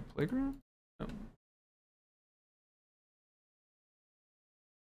Python, circuit playground? Oh.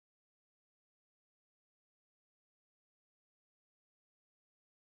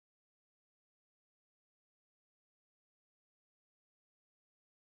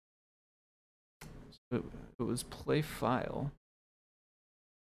 So it was play file.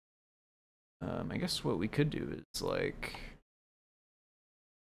 I guess what we could do is like,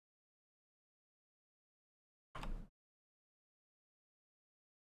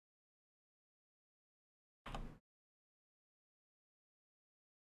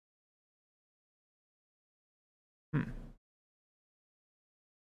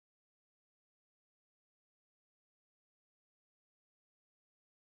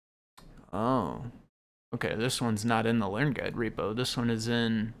 Oh, okay, this one's not in the Learn Guide repo. This one is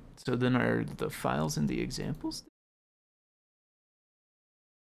in, so then are the files in the examples?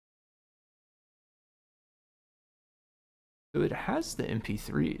 So it has the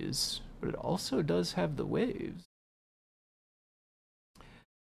MP3s, but it also does have the waves.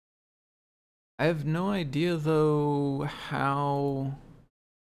 I have no idea though how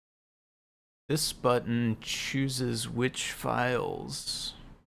this button chooses which files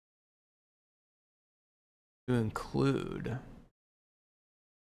to include.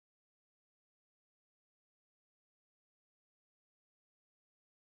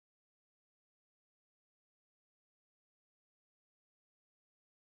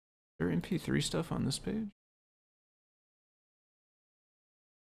 Is there MP3 stuff on this page?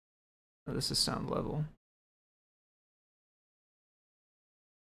 Oh, this is sound level.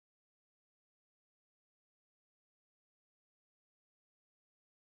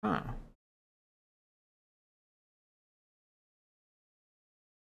 Huh.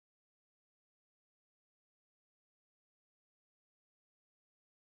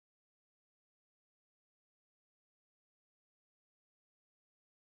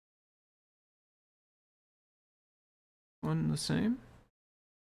 One the same?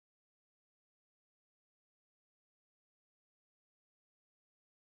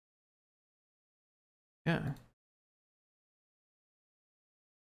 Yeah.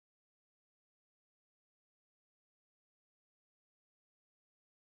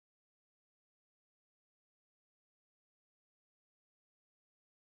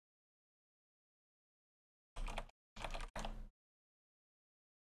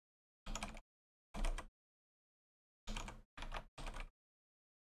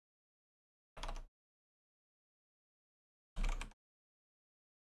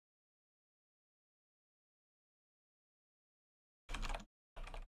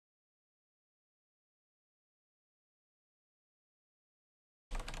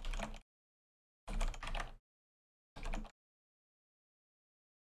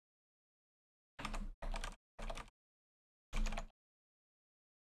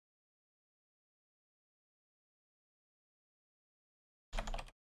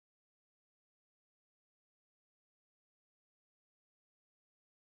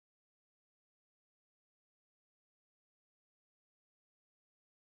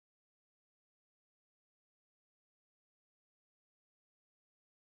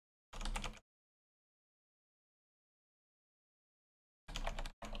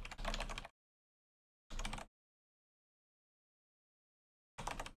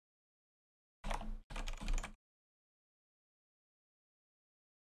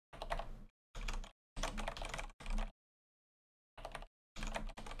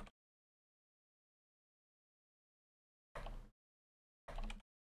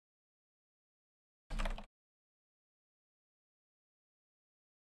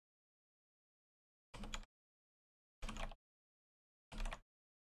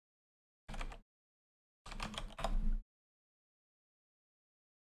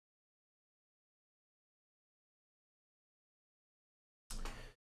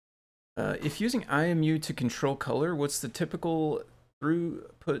 If using IMU to control color, what's the typical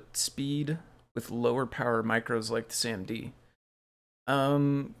throughput speed with lower power micros like the SAMD?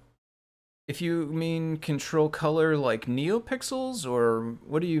 Um, if you mean control color like NeoPixels, or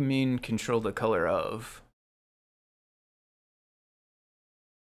what do you mean control the color of?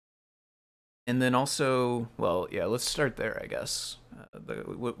 And then also, well, yeah, let's start there, I guess.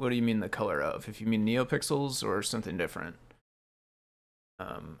 What do you mean the color of? If you mean NeoPixels or something different?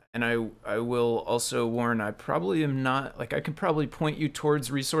 And I will also warn, I probably am not, like, I could probably point you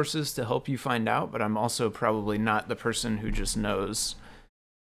towards resources to help you find out, but I'm also probably not the person who just knows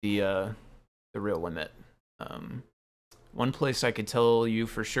the real limit. Um, One place I could tell you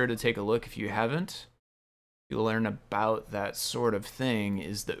for sure to take a look if you haven't, to learn about that sort of thing,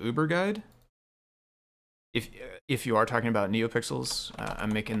 is the Uber guide. If you are talking about NeoPixels,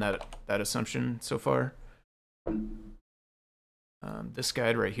 I'm making that assumption so far. This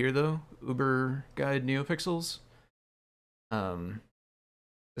guide right here, though, Uber guide NeoPixels. Um,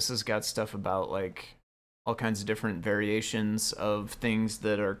 this has got stuff about like all kinds of different variations of things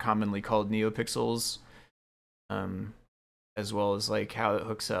that are commonly called NeoPixels, um, as well as like how it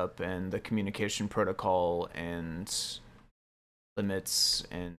hooks up and the communication protocol and limits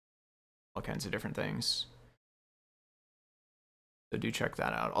and all kinds of different things. So do check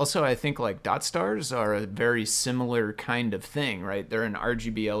that out. Also, I think like dot stars are a very similar kind of thing, right? They're an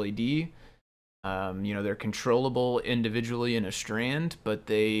RGB LED. You know, they're controllable individually in a strand, but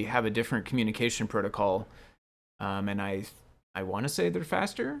they have a different communication protocol. And I want to say they're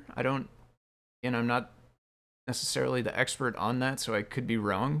faster. I don't, and I'm not necessarily the expert on that, so I could be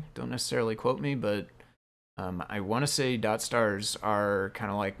wrong. Don't necessarily quote me, but I want to say dot stars are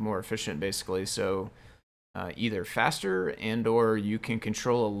kind of like more efficient, basically. So either faster and or you can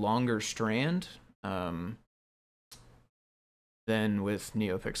control a longer strand than with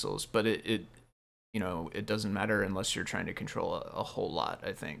NeoPixels, but it you know, it doesn't matter unless you're trying to control a whole lot,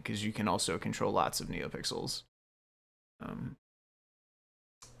 I think, because you can also control lots of NeoPixels. Um,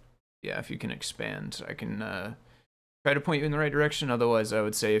 yeah, if you can expand, I can try to point you in the right direction. Otherwise, I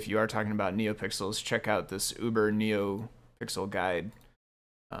would say if you are talking about NeoPixels, check out this Uber NeoPixel guide.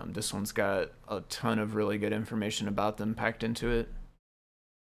 This one's got a ton of really good information about them packed into it.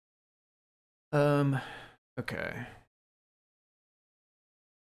 Okay.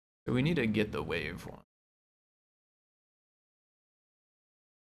 So we need to get the wave one.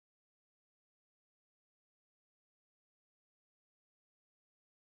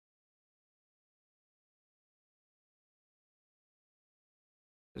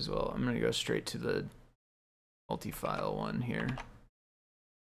 As well. I'm gonna go straight to the multi-file one here.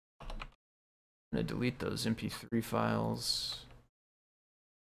 I'm gonna delete those MP3 files.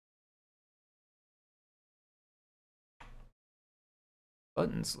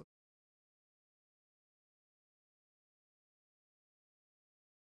 Buttons look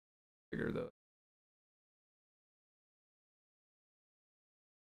bigger though.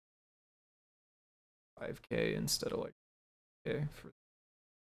 5K instead of like K for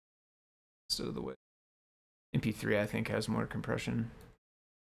instead of the way. MP3 I think has more compression.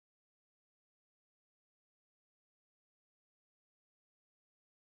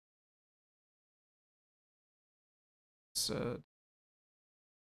 So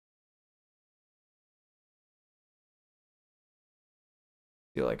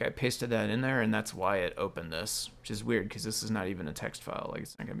feel like I pasted that in there and that's why it opened this, which is weird because this is not even a text file. Like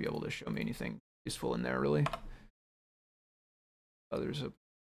it's not gonna be able to show me anything useful in there really. Oh, there's a.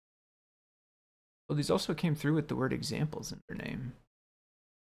 Well, these also came through with the word examples in their name.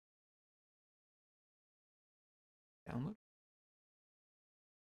 Download.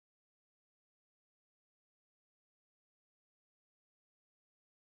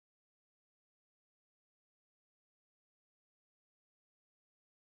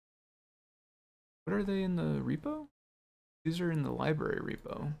 What are they in the repo? These are in the library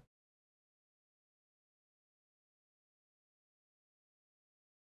repo.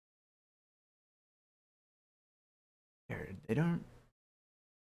 They don't.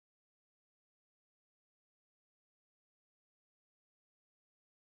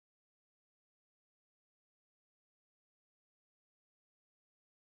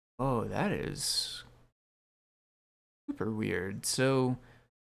 Oh, that is super weird. So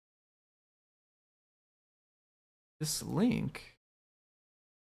this link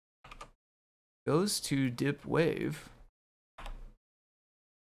goes to dip wave.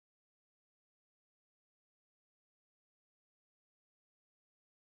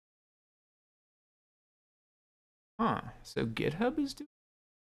 Huh. So GitHub is doing.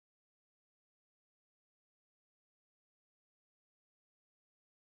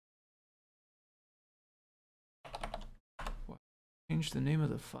 change the name of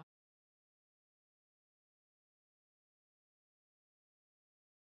the file.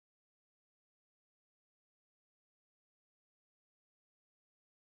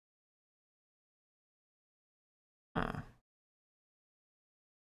 Huh.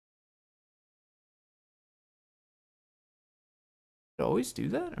 Did it always do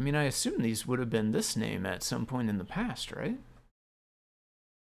that? I mean, I assume these would have been this name at some point in the past, right?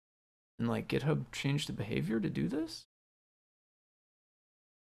 And like GitHub changed the behavior to do this?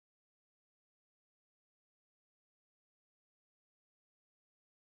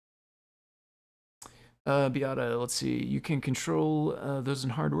 Beata, let's see. You can control those in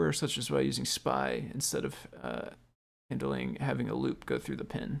hardware, such as by using SPY instead of having a loop go through the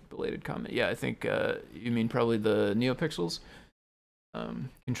pin. Belated comment. Yeah, I think you mean probably the NeoPixels.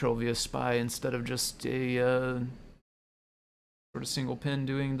 Control via SPY instead of just a sort of single pin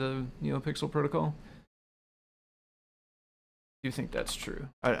doing the NeoPixel protocol. I do think that's true.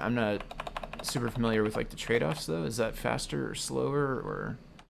 I'm not super familiar with like the trade-offs though. Is that faster or slower, or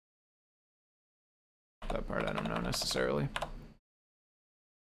that part I don't know necessarily.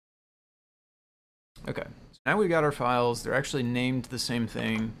 Okay, so now we've got our files. They're actually named the same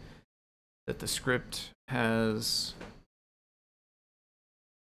thing that the script has.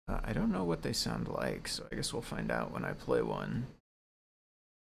 I don't know what they sound like, so I guess we'll find out when I play one.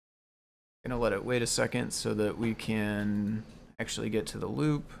 I'm gonna let it wait a second so that we can actually get to the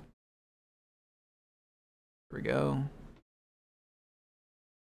loop. Here we go.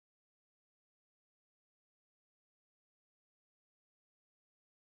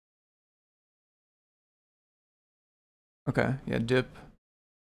 Okay, yeah, dip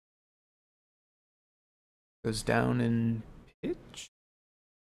goes down in pitch.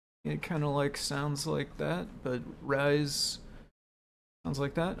 It kind of like sounds like that, but rise sounds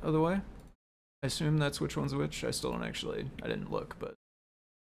like that other way. I assume that's which one's which. I still don't actually, I didn't look, but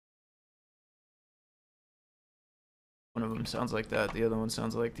one of them sounds like that, the other one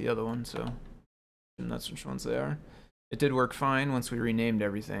sounds like the other one, so and that's which ones they are. It did work fine once we renamed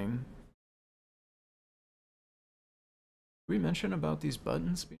everything. Did we mention about these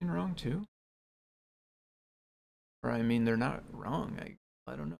buttons being wrong too? Or I mean, they're not wrong.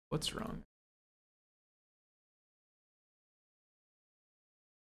 I don't know what's wrong.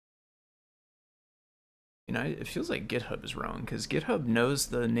 You know, it feels like GitHub is wrong because GitHub knows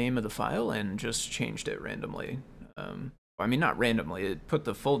the name of the file and just changed it randomly. I mean, not randomly. It put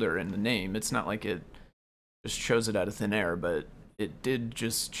the folder in the name. It's not like it just chose it out of thin air, but it did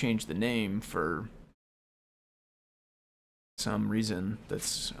just change the name for some reason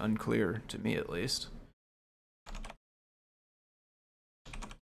that's unclear to me, at least.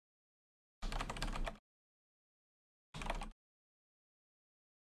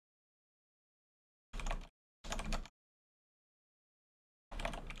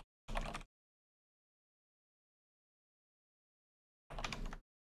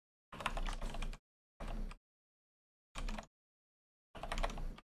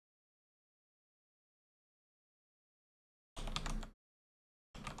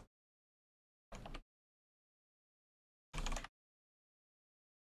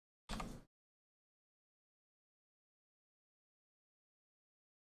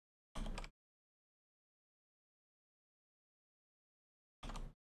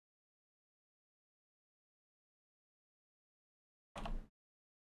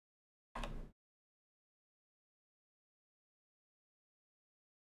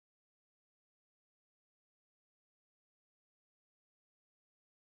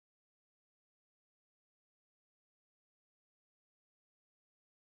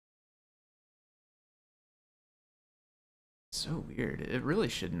 So weird. It really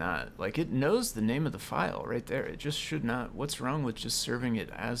should not. Like, it knows the name of the file right there. It just should not. What's wrong with just serving it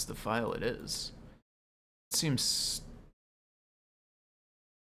as the file it is? It seems...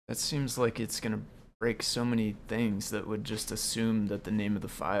 That seems like it's gonna break so many things that would just assume that the name of the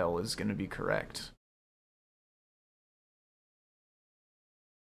file is gonna be correct.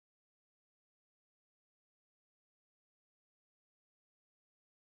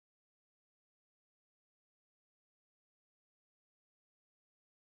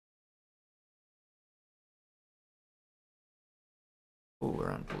 Oh,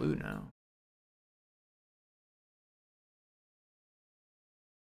 we're on blue now.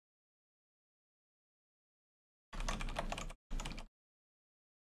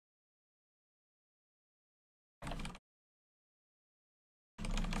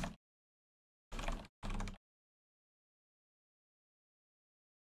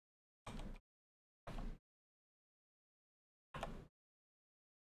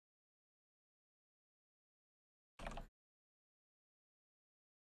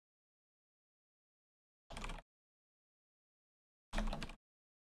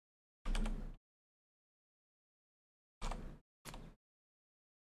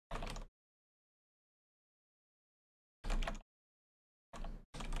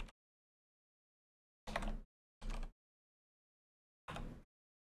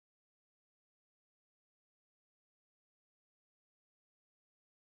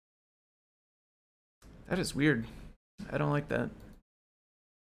 That is weird. I don't like that.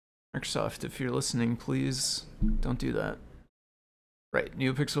 Microsoft, if you're listening, please don't do that. Right,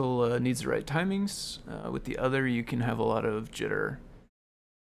 NeoPixel needs the right timings. With the other, you can have a lot of jitter in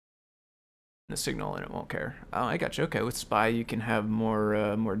the signal and it won't care. Oh, I got you. Okay, with Spy, you can have more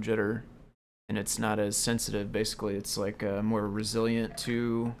jitter, and it's not as sensitive. Basically, it's like more resilient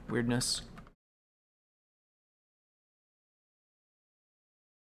to weirdness.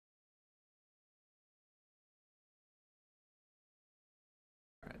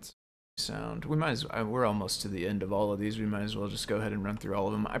 All right. Sound. We might as we're almost to the end of all of these. We might as well just go ahead and run through all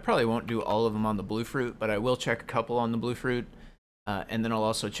of them. I probably won't do all of them on the Bluefruit, but I will check a couple on the Bluefruit, and then I'll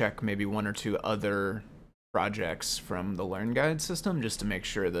also check maybe one or two other projects from the Learn Guide system just to make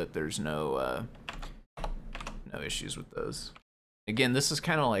sure that there's no issues with those. Again, this is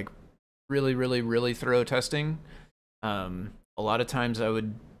kind of like really thorough testing. A lot of times I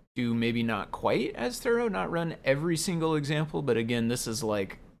would do maybe not quite as thorough, not run every single example, but again, this is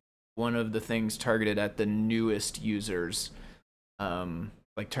like one of the things targeted at the newest users,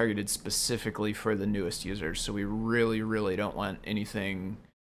 like targeted specifically for the newest users. So we really don't want anything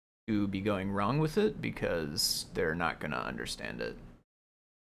to be going wrong with it because they're not going to understand it.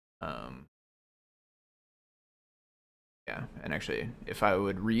 Yeah, and actually, if I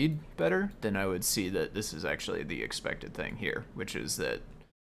would read better, then I would see that this is actually the expected thing here, which is that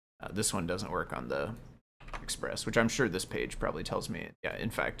this one doesn't work on the Express, which I'm sure this page probably tells me. Yeah, in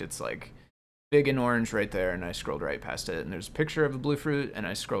fact, it's like big and orange right there, and I scrolled right past it, and there's a picture of a Bluefruit, and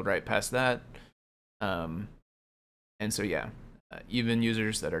I scrolled right past that. And so, yeah, even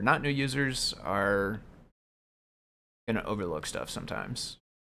users that are not new users are going to overlook stuff sometimes.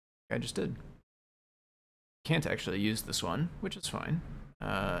 Like I just did. Can't actually use this one, which is fine.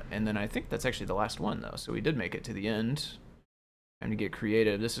 And then I think that's actually the last one, though, so we did make it to the end. Time to get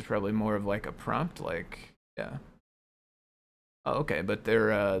creative. This is probably more of like a prompt, like, yeah. Oh, okay, but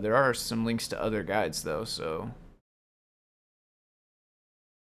there are some links to other guides, though, so...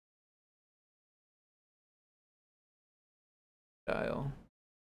 Dial.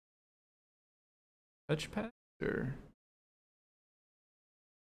 Touchpad, or...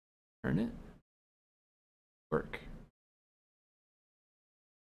 Turn it? Work.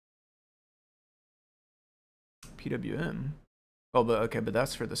 PWM. Oh, but okay, but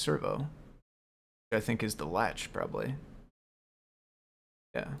that's for the servo. Which I think is the latch, probably.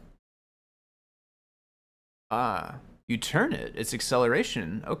 Yeah. Ah, you turn it. It's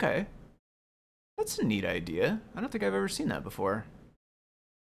acceleration. Okay. That's a neat idea. I don't think I've ever seen that before.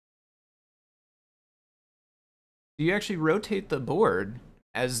 Do you actually rotate the board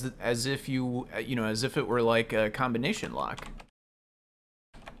as if you know, as if it were like a combination lock?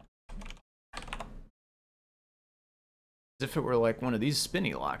 As if it were like one of these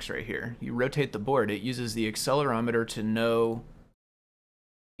spinny locks right here. You rotate the board. It uses the accelerometer to know,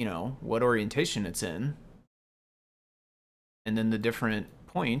 you know, what orientation it's in. And then the different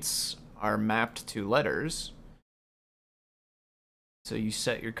points are mapped to letters. So you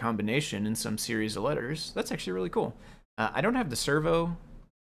set your combination in some series of letters. That's actually really cool. I don't have the servo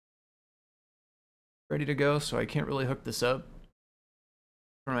ready to go, so I can't really hook this up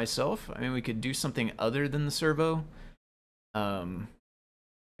for myself. I mean, we could do something other than the servo.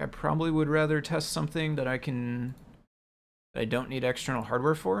 I probably would rather test something that I don't need external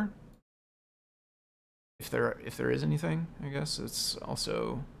hardware for. If there is anything, I guess it's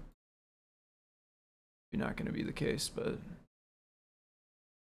also not going to be the case, but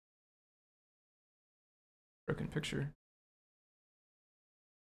broken picture.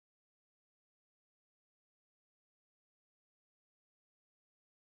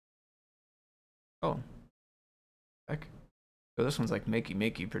 Oh, heck. So this one's like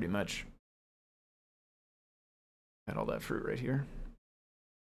makey pretty much. Got all that fruit right here.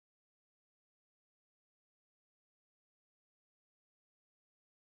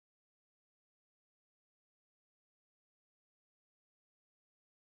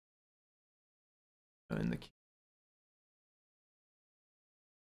 In the key,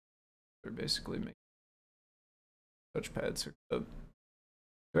 they're basically making touchpads hooked up.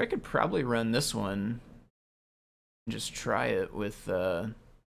 So I could probably run this one and just try it with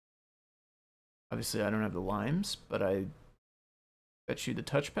obviously I don't have the limes, but I bet you the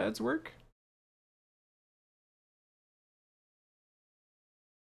touchpads work.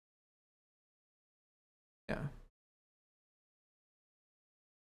 Yeah.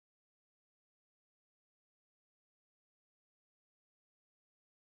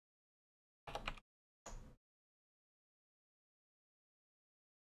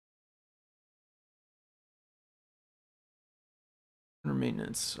 Under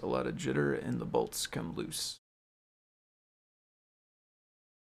maintenance, a lot of jitter and the bolts come loose.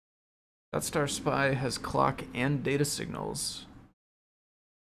 DotStar Spy has clock and data signals.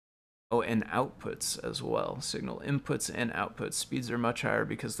 Oh, and outputs as well. Signal inputs and outputs. Speeds are much higher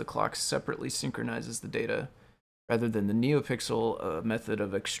because the clock separately synchronizes the data rather than the NeoPixel method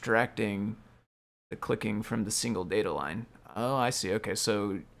of extracting the clicking from the single data line. Oh, I see. Okay,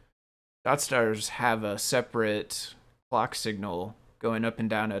 so DotStars have a separate clock signal going up and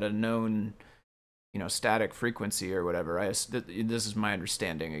down at a known, static frequency or whatever. This is my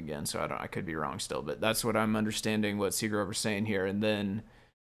understanding again, so I could be wrong still, but that's what I'm understanding what Seagrover's saying here. And then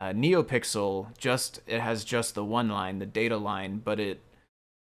NeoPixel it has just the one line, the data line, but it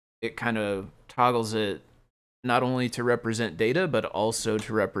kind of toggles it not only to represent data but also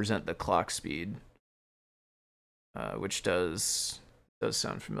to represent the clock speed, which does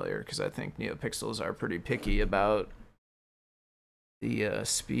sound familiar because I think NeoPixels are pretty picky about the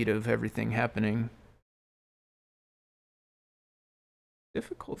speed of everything happening.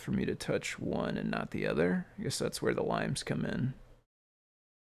 Difficult for me to touch one and not the other. I guess that's where the limes come in.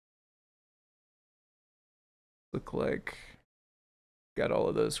 Look like got all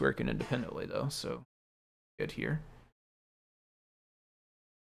of those working independently though, so good here.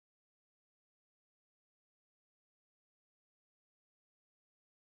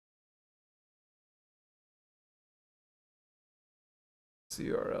 It's the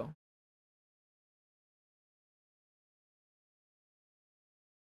URL.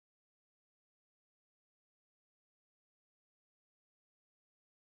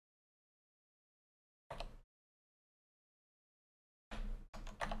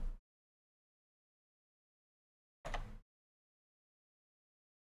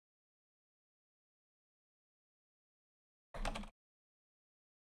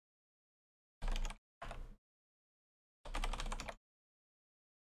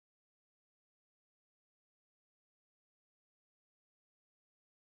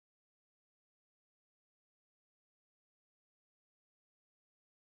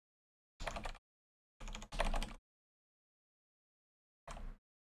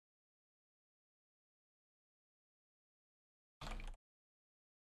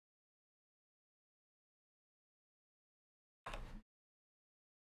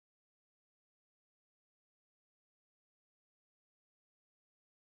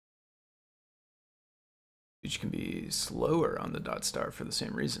 Which can be slower on the DotStar for the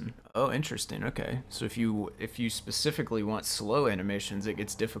same reason. Oh, interesting. Okay, so if you specifically want slow animations, it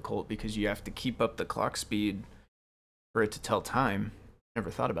gets difficult because you have to keep up the clock speed for it to tell time. Never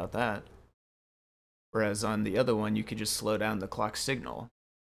thought about that. Whereas on the other one, you could just slow down the clock signal.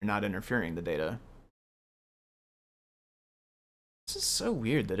 You're not interfering the data. This is so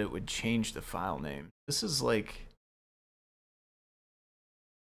weird that it would change the file name. This is like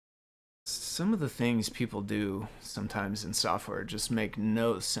some of the things people do sometimes in software just make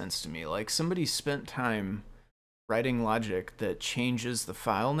no sense to me. Like somebody spent time writing logic that changes the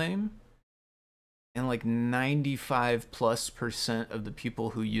file name, and like 95+% of the people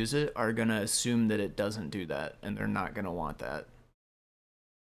who use it are gonna assume that it doesn't do that, and they're not gonna want that.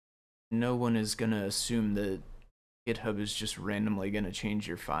 No one is gonna assume that GitHub is just randomly gonna change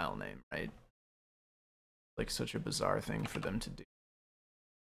your file name, right? Like such a bizarre thing for them to do.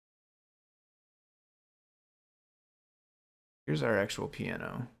 Here's our actual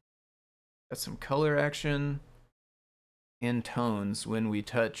piano. Got some color action and tones when we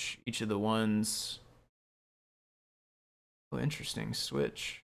touch each of the ones. Oh, interesting.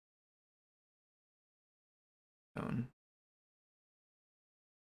 Switch. Tone.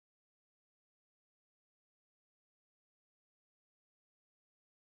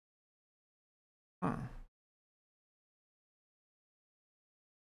 Huh.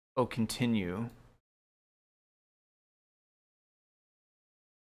 Oh, continue.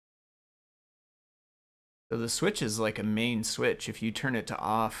 So the switch is like a main switch. If you turn it to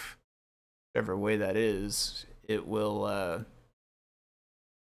off, whichever way that is, it will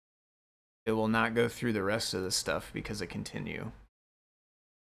not go through the rest of the stuff because of continue.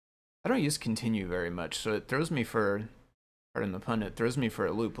 I don't use continue very much, so it throws me for, pardon the pun, it throws me for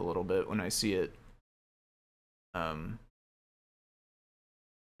a loop a little bit when I see it. I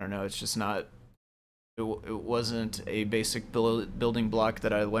don't know, it's just not, it wasn't a basic building block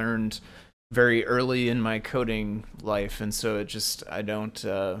that I learned very early in my coding life, and so it just, I don't,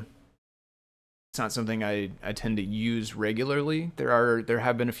 it's not something I tend to use regularly. There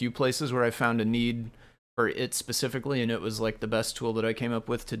have been a few places where I found a need for it specifically, and it was like the best tool that I came up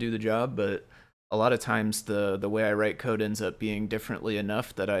with to do the job, but a lot of times the way I write code ends up being differently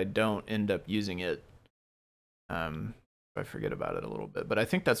enough that I don't end up using it. I forget about it a little bit, but I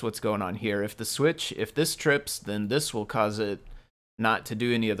think that's what's going on here. If this trips, then this will cause it not to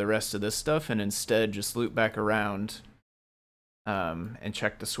do any of the rest of this stuff and instead just loop back around and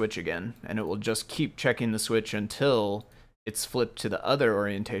check the switch again. And it will just keep checking the switch until it's flipped to the other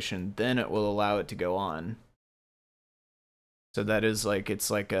orientation. Then it will allow it to go on. So that is like, it's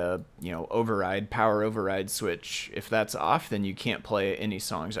like a, power override switch. If that's off, then you can't play any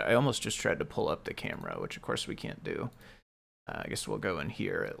songs. I almost just tried to pull up the camera, which of course we can't do. I guess we'll go in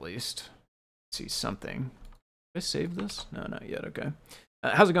here at least. See something. Did I save this? No, not yet. Okay.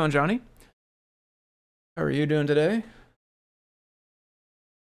 How's it going, Johnny? How are you doing today?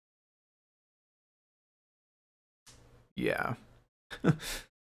 Yeah.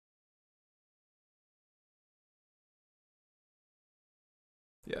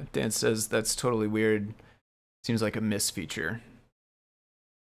 Yeah, Dan says that's totally weird. Seems like a miss feature.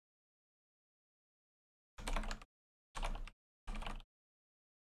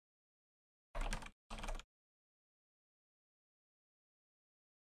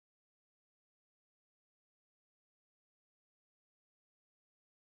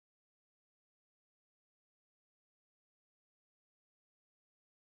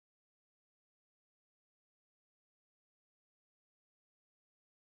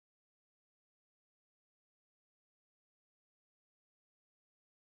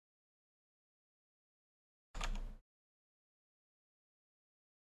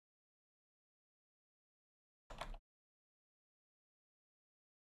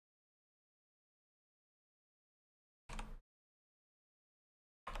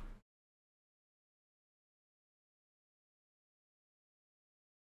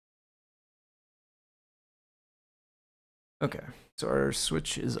 Okay, so our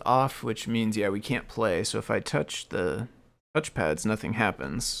switch is off, which means, yeah, we can't play. So if I touch the touchpads, nothing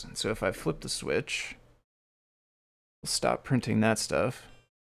happens. So if I flip the switch, we'll stop printing that stuff.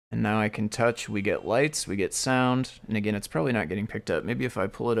 And now I can touch, we get lights, we get sound. And again, it's probably not getting picked up. Maybe if I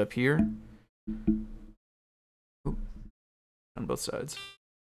pull it up here. Ooh, on both sides.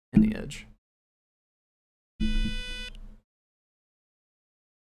 And the edge.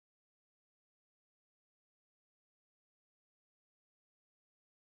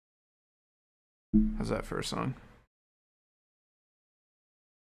 How's that for a song?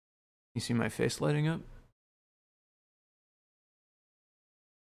 You see my face lighting up?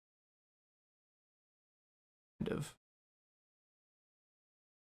 Kind of.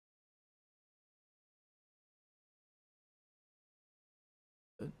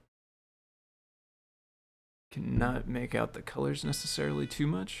 Cannot make out the colors necessarily too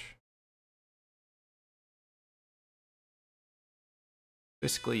much.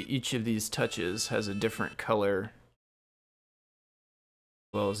 Basically, each of these touches has a different color,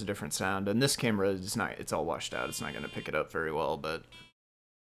 as well as a different sound. And this camera is not, it's all washed out. It's not going to pick it up very well, but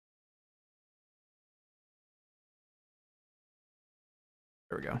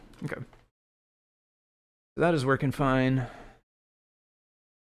there we go. Okay. So that is working fine.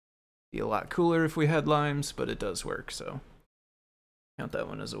 Be a lot cooler if we had limes, but it does work, so count that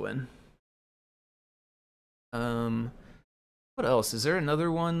one as a win. What else? Is there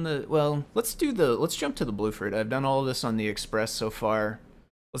another one that, well, let's jump to the Bluefruit. I've done all of this on the Express so far.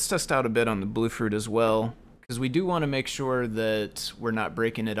 Let's test out a bit on the Bluefruit as well, because we do want to make sure that we're not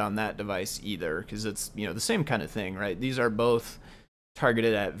breaking it on that device either, because it's, the same kind of thing, right? These are both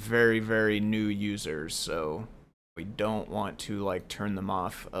targeted at very, very new users, so we don't want to like turn them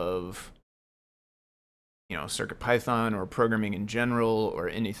off of CircuitPython or programming in general or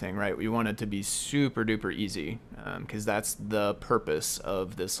anything, right? We want it to be super duper easy, because that's the purpose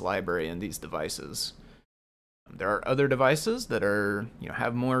of this library and these devices. There are other devices that are,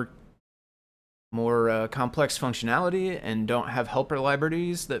 have more complex functionality and don't have helper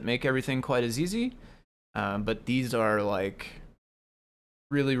libraries that make everything quite as easy. But these are like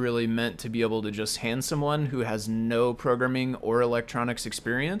really, really meant to be able to just hand someone who has no programming or electronics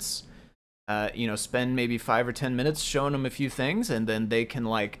experience, spend maybe 5 or 10 minutes showing them a few things, and then they can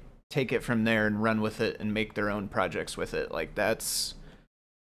like take it from there and run with it and make their own projects with it. Like that's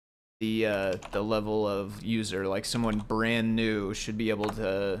the level of user. Like someone brand new should be able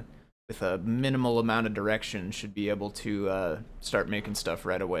to, with a minimal amount of direction, should be able to start making stuff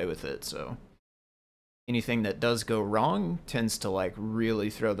right away with it. So anything that does go wrong tends to like really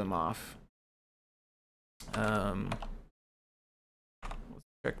throw them off. Let's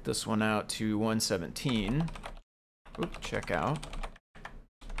check this one out to 117. Oop, check out.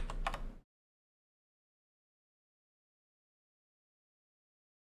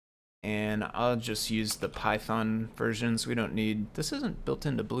 And I'll just use the Python versions. We don't need, this isn't built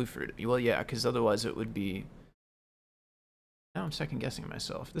into Bluefruit. Well, yeah, because otherwise it would be Now I'm second guessing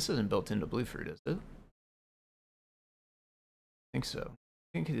myself. This isn't built into Bluefruit, is it? I think so.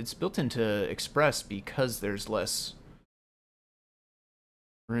 I think it's built into Express because there's less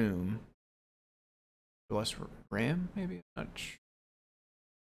room. Less RAM, maybe? Not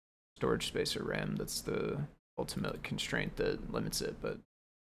storage space or RAM. That's the ultimate constraint that limits it, but...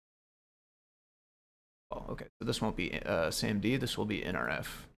 Oh, okay, so this won't be SAMD, this will be NRF.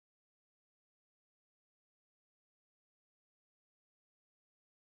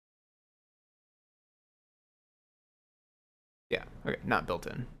 Yeah, okay, not built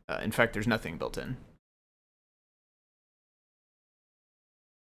in. In fact, there's nothing built in.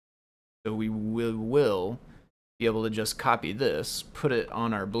 So we will be able to just copy this, put it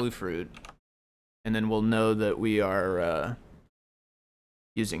on our Bluefruit, and then we'll know that we are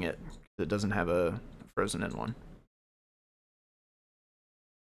using it. It doesn't have a frozen in one.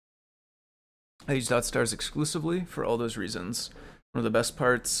 I use .stars exclusively for all those reasons. One of the best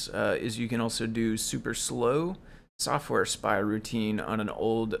parts is you can also do super slow software spy routine on an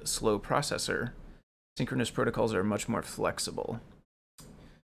old slow processor. Synchronous protocols are much more flexible.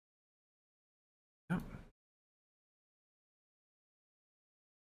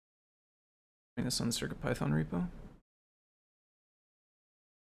 Bring this on the CircuitPython repo.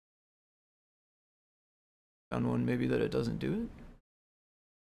 Found one maybe that it doesn't do it.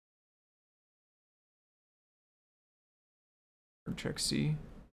 Check C,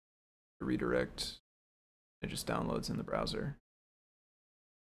 redirect, it just downloads in the browser.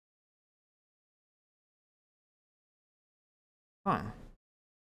 Huh.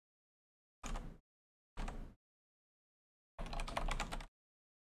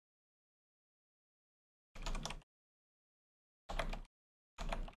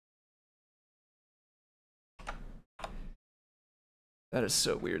 That is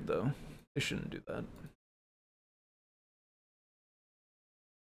so weird though. They shouldn't do that.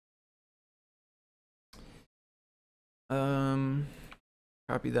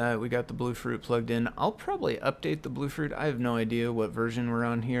 Copy that. We got the Bluefruit plugged in. I'll probably update the Bluefruit. I have no idea what version we're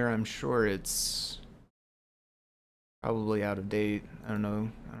on here. I'm sure it's probably out of date. I don't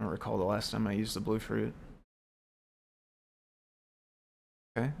know. I don't recall the last time I used the Bluefruit.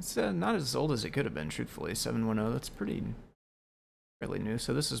 Okay, it's not as old as it could have been, truthfully. 710, that's pretty fairly new.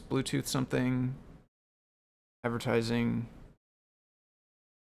 So this is Bluetooth something, advertising.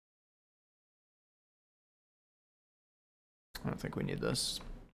 I don't think we need this.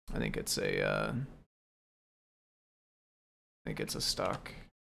 I think it's a stock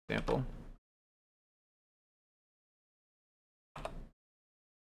sample.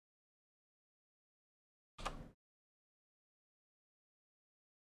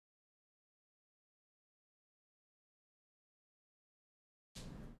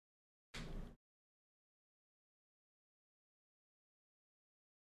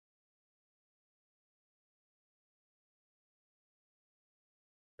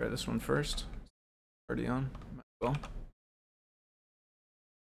 Try this one first. Already on. Might as well.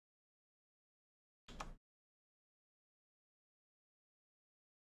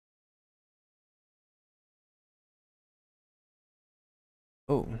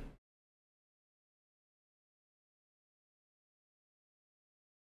 Oh.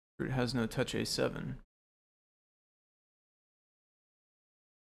 It has no touch A7.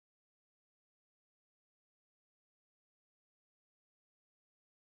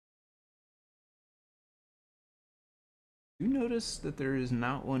 You notice that there is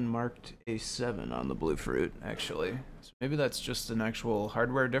not one marked A7 on the Bluefruit, actually. So maybe that's just an actual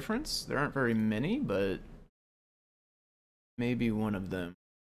hardware difference. There aren't very many, but maybe one of them.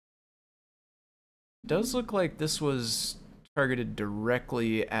 It does look like this was targeted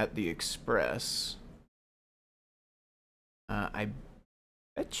directly at the Express. I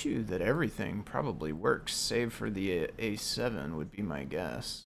bet you that everything probably works, save for the A7 would be my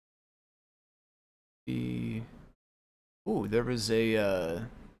guess. Ooh, there was a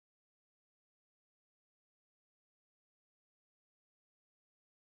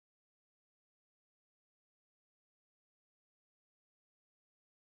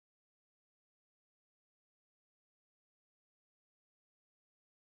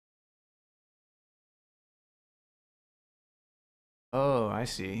oh, I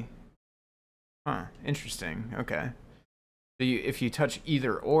see. Huh, interesting. Okay. So if you touch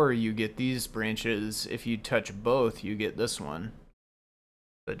either or, you get these branches. If you touch both, you get this one.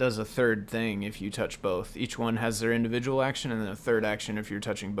 But it does a third thing if you touch both. Each one has their individual action and then a third action if you're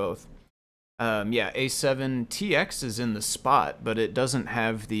touching both. Yeah, A7 TX is in the spot, but it doesn't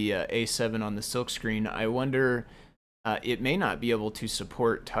have the A7 on the silk screen. I wonder, it may not be able to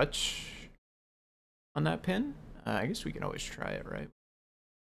support touch on that pin. I guess we can always try it, right?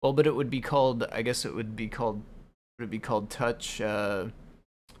 Well, but it would be called, I guess it would be called, would it be called Touch, Touch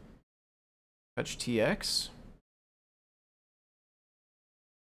TX?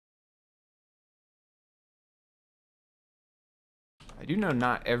 I do know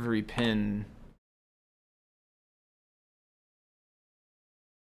not every pin.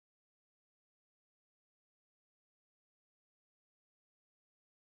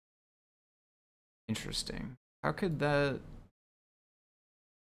 Interesting. How could that?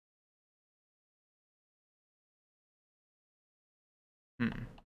 Hmm.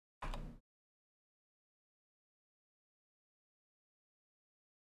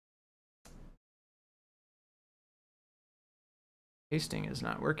 Pasting is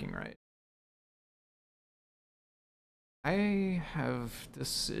not working right. I have,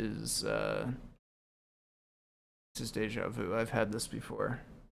 this is deja vu. I've had this before.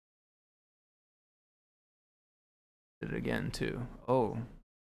 Did it again too. Oh.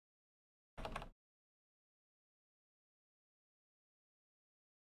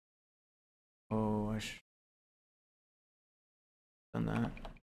 Oh, I should have done that.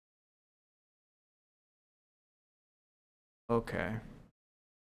 Okay.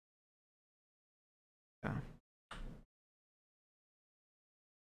 Yeah.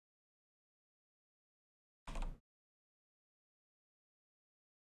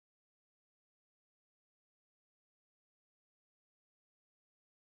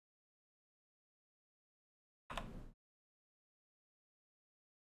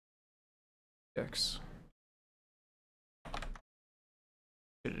 X.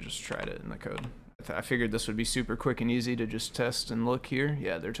 Should have just tried it in the code. I figured this would be super quick and easy to just test and look here.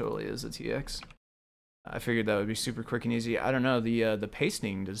 Yeah, there totally is a TX. I figured that would be super quick and easy. I don't know, the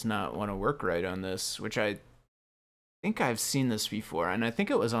pasting does not want to work right on this, which I think I've seen this before, and I think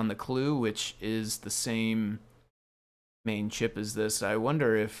it was on the Clue, which is the same main chip as this. I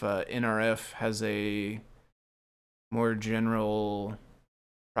wonder if NRF has a more general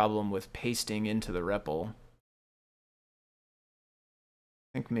problem with pasting into the REPL.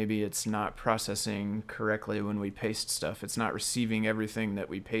 I think maybe it's not processing correctly when we paste stuff. It's not receiving everything that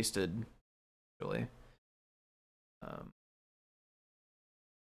we pasted, really.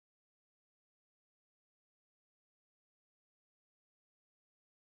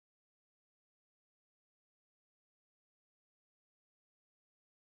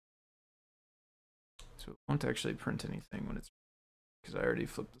 So it won't actually print anything when it's, because I already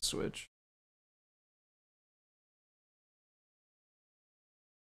flipped the switch.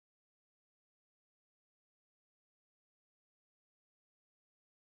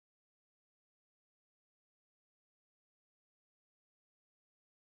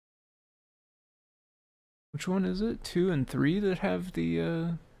 Which one is it? 2 and 3 that have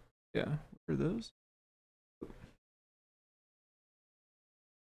the, yeah, what are those?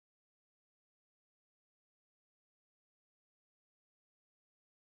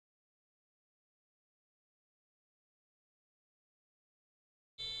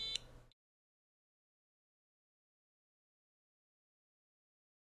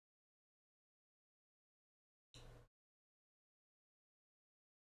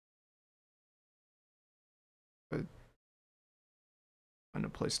 Find a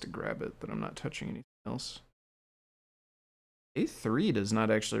place to grab it that I'm not touching anything else. A3 does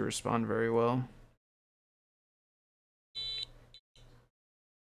not actually respond very well.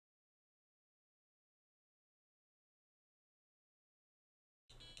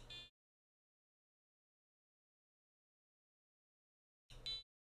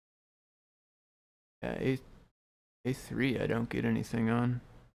 Yeah, A3 I don't get anything on.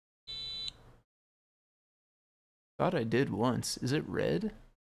 Thought I did once. Is it red?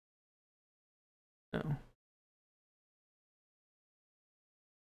 No.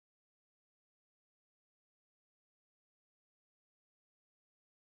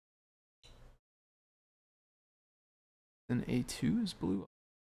 Then A2 is blue.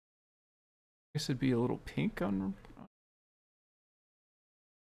 I guess it'd be a little pink on.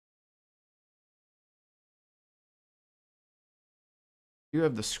 You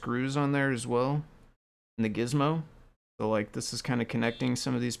have the screws on there as well, and the gizmo. So like this is kind of connecting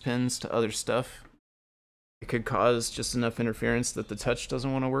some of these pins to other stuff. It could cause just enough interference that the touch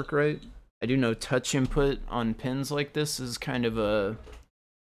doesn't want to work right. I do know touch input on pins like this is kind of a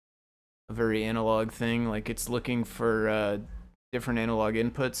very analog thing. Like it's looking for different analog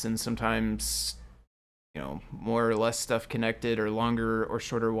inputs, and sometimes, you know, more or less stuff connected, or longer or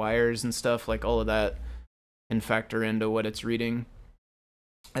shorter wires and stuff. Like all of that can factor into what it's reading.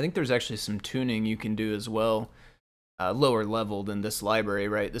 I think there's actually some tuning you can do as well. lower level than this library,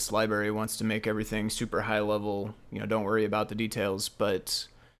 right? This library wants to make everything super high level, you know, don't worry about the details, but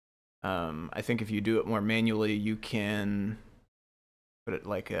I think if you do it more manually, you can put it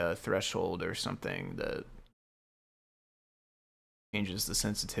like a threshold or something that changes the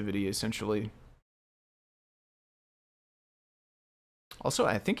sensitivity essentially. Also,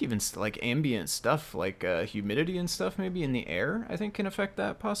 I think even like ambient stuff, like humidity and stuff, maybe in the air, I think can affect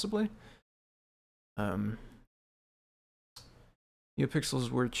that possibly.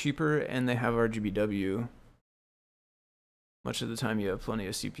 NeoPixels were cheaper and they have RGBW. Much of the time you have plenty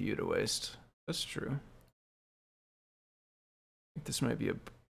of CPU to waste. That's true. I think this might be a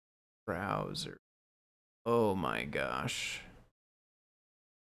browser. Oh my gosh.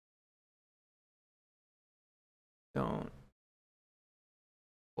 Don't.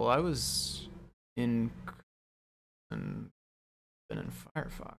 Well, I was in been in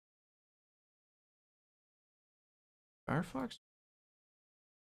Firefox. Firefox?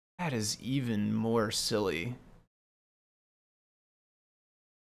 That is even more silly.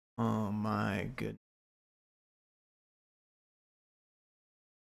 Oh my goodness.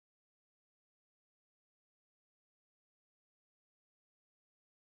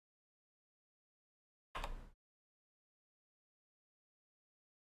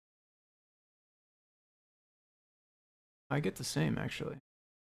 I get the same actually.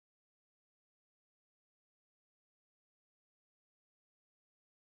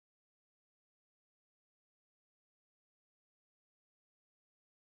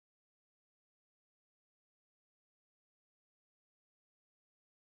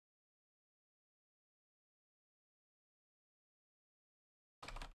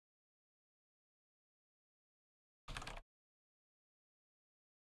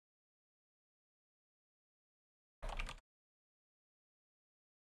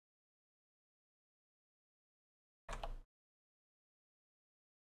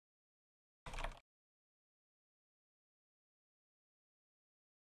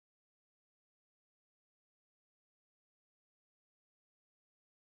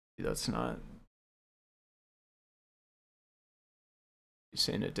 That's not. You're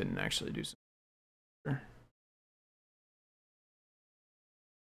saying it didn't actually do something. Sure.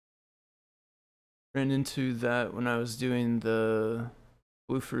 Ran into that when I was doing the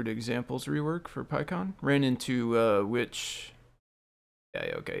Bluefruit examples rework for PyCon. Ran into which.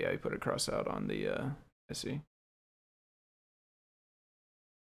 Yeah, okay, yeah, you put a cross out on the. I see.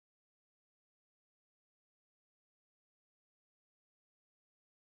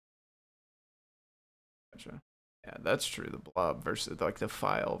 Gotcha. Yeah, that's true. The blob versus like the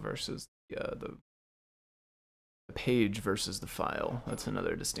file versus the page versus the file. That's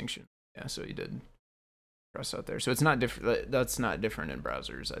another distinction. Yeah, so you did cross out there. So it's not different. That's not different in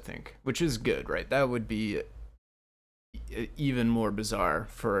browsers, I think, which is good, right? That would be even more bizarre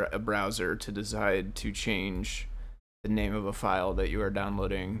for a browser to decide to change the name of a file that you are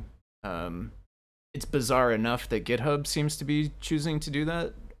downloading. It's bizarre enough that GitHub seems to be choosing to do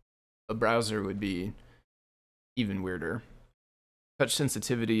that. A browser would be even weirder. Touch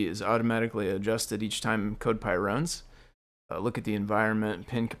sensitivity is automatically adjusted each time CodePy runs. Look at the environment,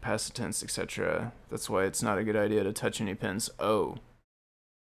 pin capacitance, etc. That's why it's not a good idea to touch any pins. Oh.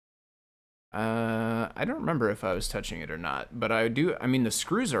 I don't remember if I was touching it or not, but I do. I mean, the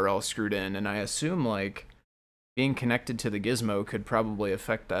screws are all screwed in, and I assume like being connected to the gizmo could probably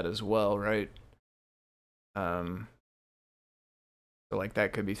affect that as well, right? So like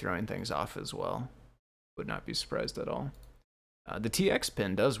that could be throwing things off as well. Would not be surprised at all. The TX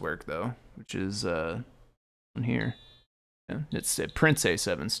pin does work though, which is on here. Yeah, it prints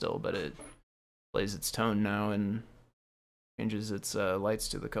A7 still, but it plays its tone now and changes its lights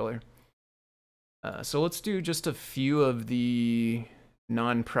to the color. So let's do just a few of the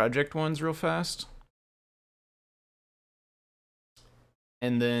non-project ones real fast.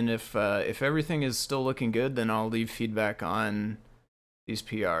 And then if everything is still looking good, then I'll leave feedback on these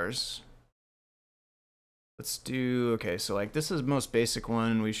PRs. Let's do, okay, so like this is the most basic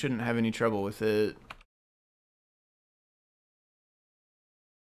one. We shouldn't have any trouble with it.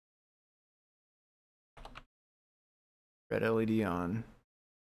 Red LED on.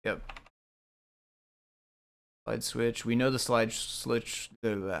 Yep. Slide switch. We know the slide switch.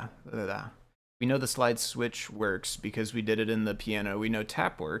 We know the slide switch works because we did it in the piano. We know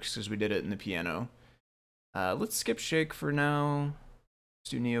tap works because we did it in the piano. Let's skip shake for now.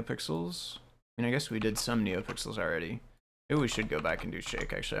 Let's do NeoPixels. I mean, I guess we did some NeoPixels already. Maybe we should go back and do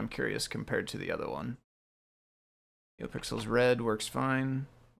shake, actually. I'm curious compared to the other one. NeoPixels red works fine.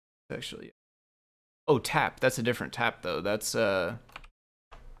 Actually, oh, tap. That's a different tap, though. That's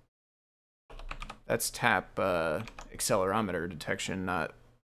tap accelerometer detection, not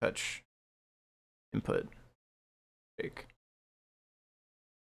touch input shake.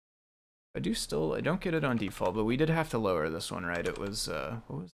 I don't get it on default, but we did have to lower this one, right? It was, what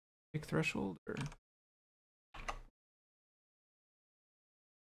was the shake threshold? Or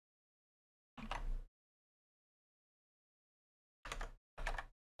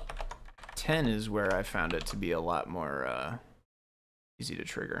 10 is where I found it to be a lot more easy to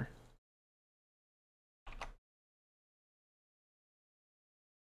trigger.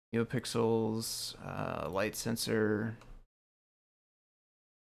 NeoPixels, light sensor.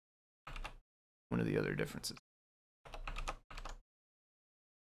 One of the other differences.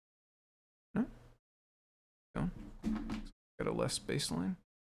 No? Go. Got a less baseline.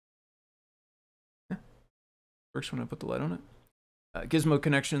 Yeah. Works when I put the light on it. Gizmo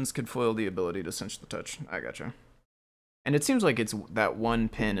connections could foil the ability to cinch the touch. I gotcha. And it seems like it's that one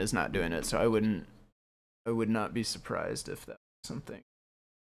pin is not doing it, so I would not be surprised if that's something.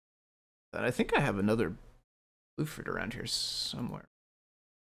 But I think I have another Bluefruit around here somewhere.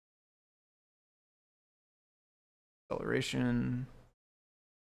 Acceleration.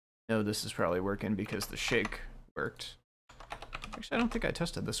 No, this is probably working because the shake worked. Actually, I don't think I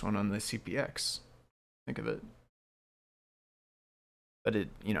tested this one on the CPX. Think of it. But it,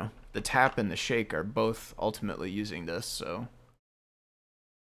 you know, the tap and the shake are both ultimately using this, so.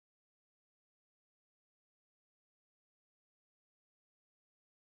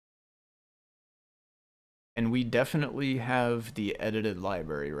 And we definitely have the edited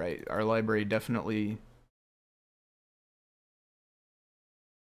library, right? Our library definitely.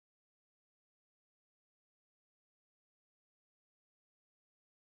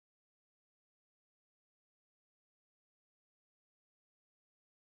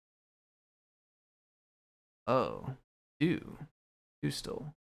 Oh, do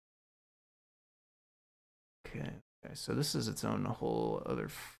still. Okay, so this is its own whole other.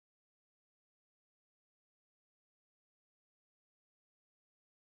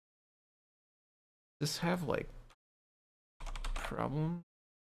 Does this have like problem?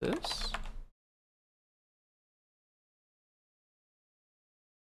 This?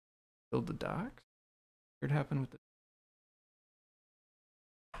 Build the docs? What happened with the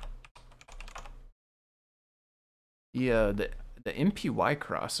the MPY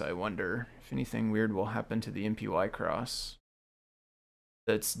cross? I wonder if anything weird will happen to the MPY cross.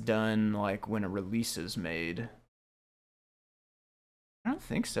 That's done like when a release is made. I don't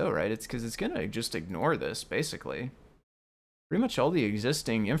think so, right? It's because it's gonna just ignore this basically. Pretty much all the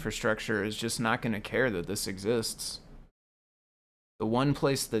existing infrastructure is just not gonna care that this exists. The one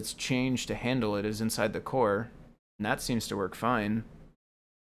place that's changed to handle it is inside the core, and that seems to work fine.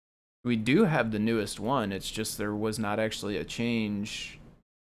 We do have the newest one, it's just there was not actually a change,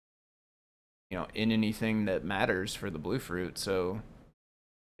 you know, in anything that matters for the Bluefruit, so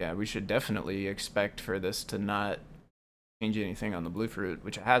yeah, we should definitely expect for this to not change anything on the Bluefruit,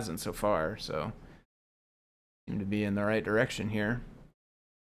 which it hasn't so far, so seem to be in the right direction here.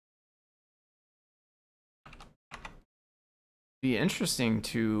 Be interesting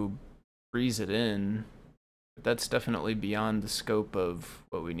to freeze it in, but that's definitely beyond the scope of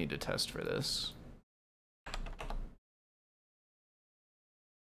what we need to test for this.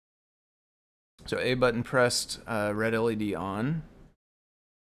 So A button pressed, red LED on.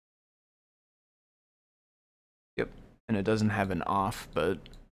 Yep, and it doesn't have an off, but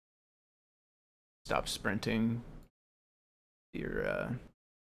stop sprinting. You're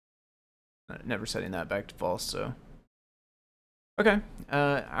never setting that back to false, so. Okay,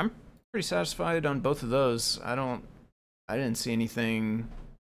 I'm pretty satisfied on both of those. I didn't see anything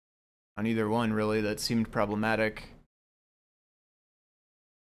on either one really that seemed problematic.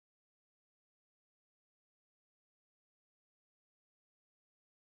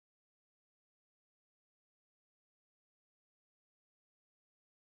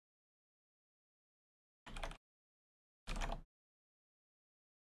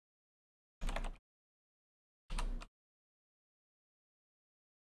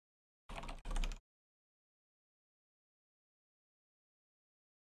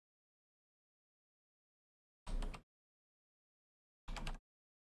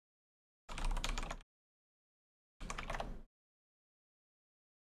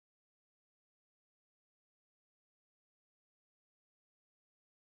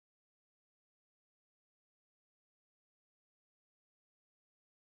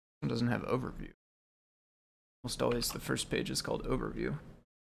 It doesn't have overview. Almost always the first page is called overview.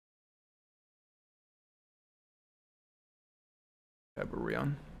 Tab were we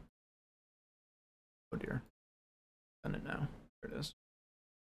on? Oh dear. Done it now. There it is.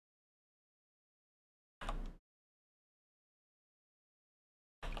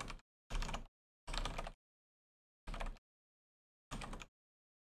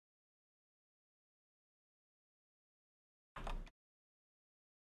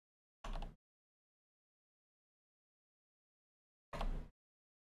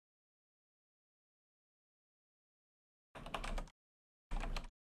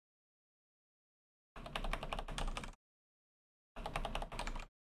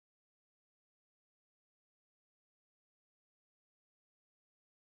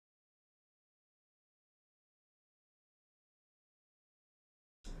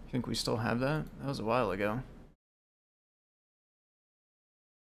 think we still have that. That was a while ago.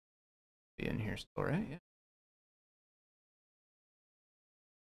 Be in here still, right? Yeah.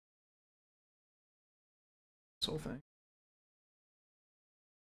 This whole thing.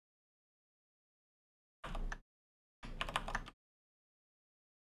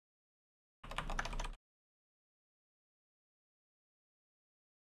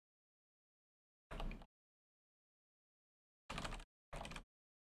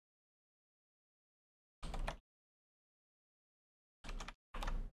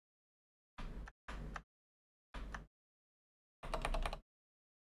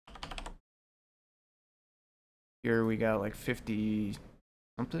 Here we got like 50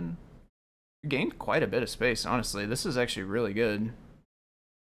 something. We gained quite a bit of space, honestly. This is actually really good.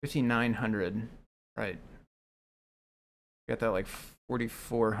 5,900. Right. Got that like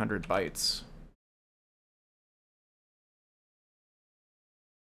 4,400 bytes.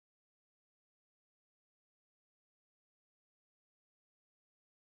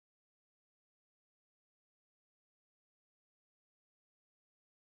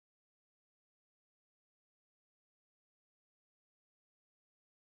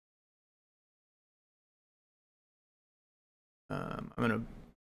 I'm gonna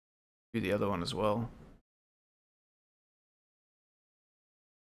do the other one as well.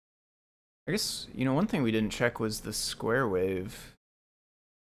 I guess, you know, one thing we didn't check was the square wave.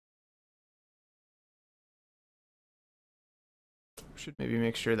 Should maybe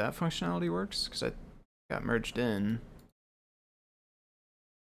make sure that functionality works, because I got merged in.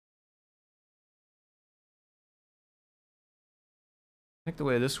 I think the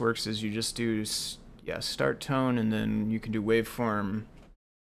way this works is you just do, yeah, start tone, and then you can do waveform.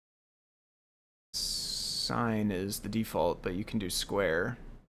 Sine is the default, but you can do square.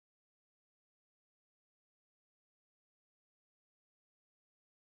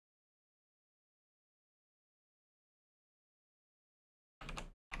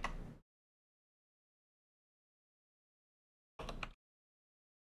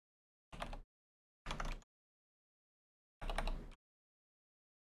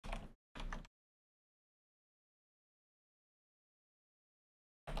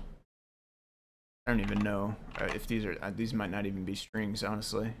 I don't even know if these might not even be strings,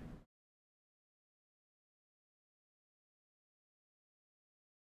 honestly.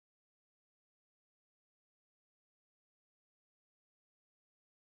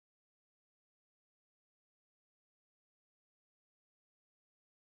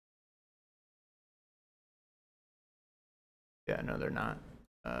 Yeah, no, they're not.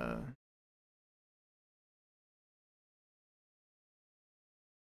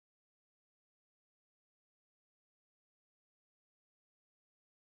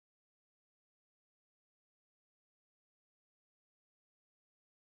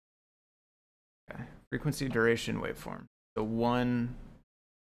 Okay. Frequency duration waveform. So 1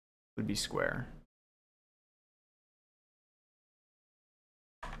 would be square.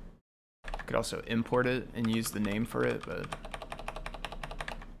 Could also import it and use the name for it, but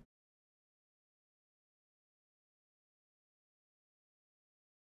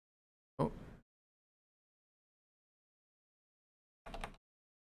oh.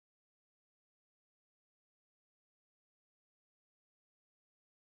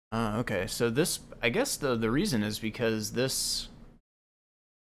 Okay, so this, I guess the reason is because this,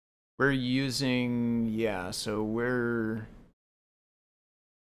 we're using, yeah, so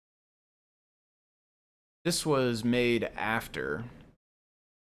this was made after.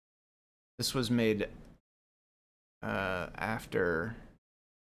 This was made after.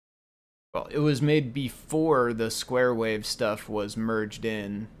 Well, it was made before the square wave stuff was merged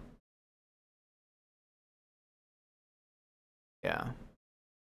in. Yeah.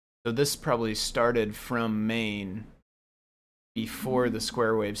 So this probably started from main before the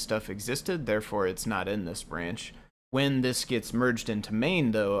square wave stuff existed, therefore it's not in this branch. When this gets merged into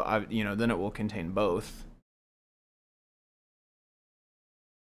main, though, then it will contain both.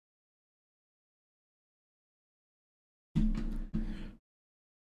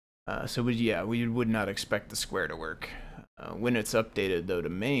 So we would not expect the square to work. When it's updated though to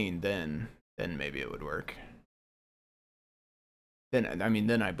main, then maybe it would work. Then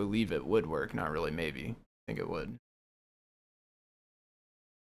I believe it would work. Not really, maybe. I think it would.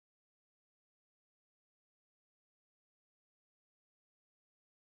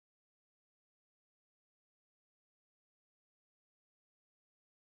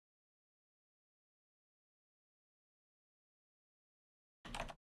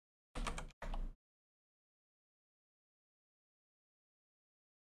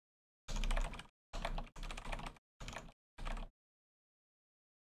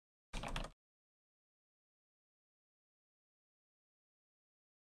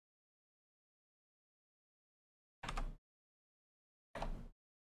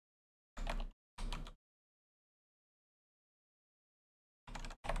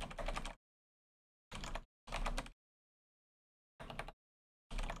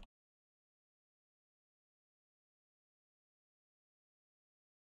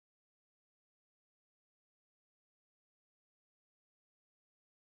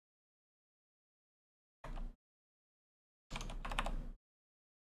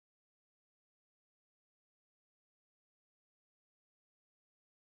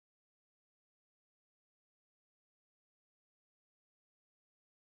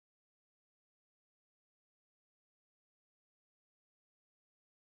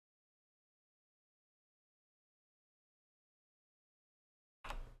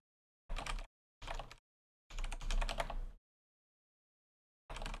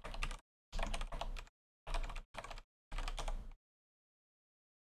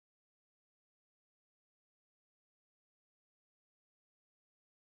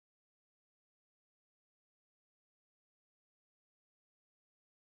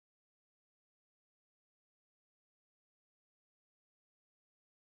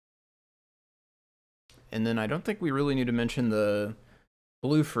 And then I don't think we really need to mention the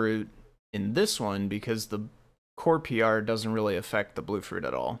Bluefruit in this one because the core PR doesn't really affect the Bluefruit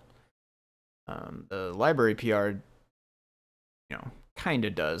at all. The library PR, kind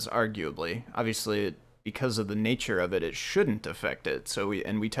of does, arguably. Obviously, because of the nature of it, it shouldn't affect it. So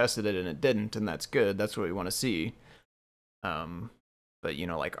we tested it and it didn't, and that's good. That's what we want to see. But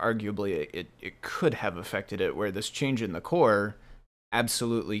like arguably it could have affected it, where this change in the core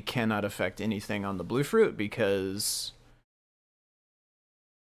absolutely cannot affect anything on the Bluefruit because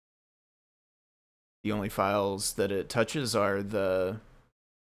the only files that it touches are the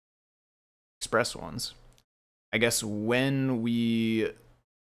Express ones. I guess when we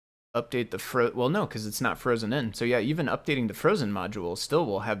update the well, no, because it's not frozen in. So yeah, even updating the frozen module still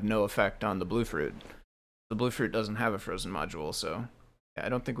will have no effect on the Bluefruit. The Bluefruit doesn't have a frozen module, so yeah, I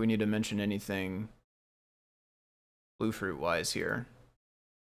don't think we need to mention anything Bluefruit-wise here.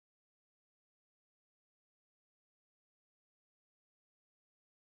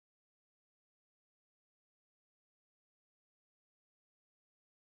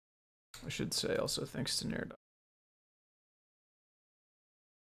 I should say also thanks to Nerd.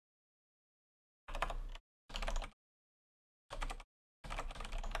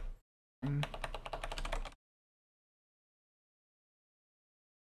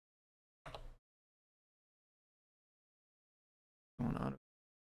 Going on.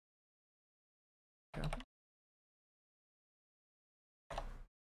 Yeah.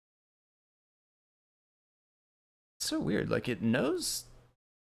 It's so weird. Like it knows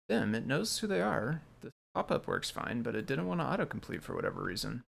them. It knows who they are. The pop-up works fine, but it didn't want to autocomplete for whatever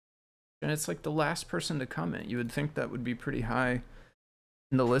reason. And it's like the last person to comment. You would think that would be pretty high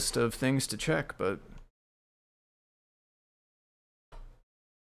in the list of things to check, but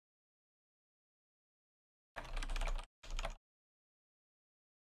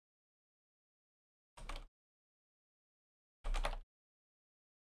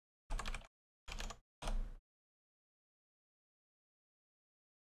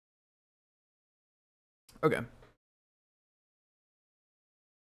okay.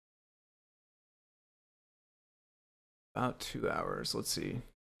 About 2 hours. Let's see.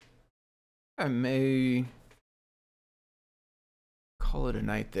 I may call it a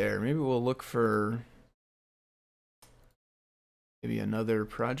night there. Maybe we'll look for maybe another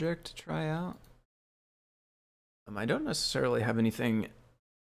project to try out. I don't necessarily have anything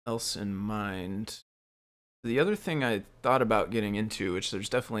else in mind. The other thing I thought about getting into, which there's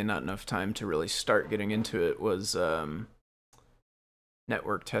definitely not enough time to really start getting into it, was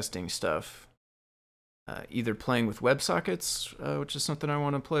network testing stuff. Either playing with WebSockets, which is something I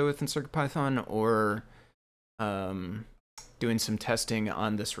want to play with in CircuitPython, or doing some testing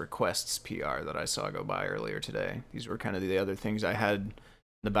on this requests PR that I saw go by earlier today. These were kind of the other things I had in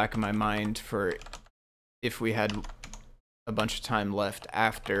the back of my mind for if we had a bunch of time left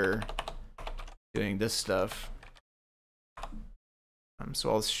after doing this stuff. So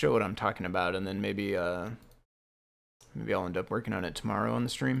I'll show what I'm talking about, and then maybe I'll end up working on it tomorrow on the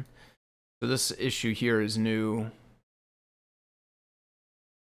stream. So this issue here is new,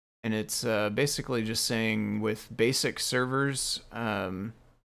 and it's basically just saying with basic servers,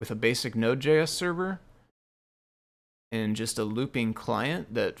 with a basic Node.js server, and just a looping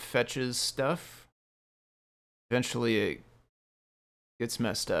client that fetches stuff, eventually it gets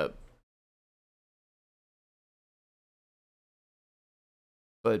messed up.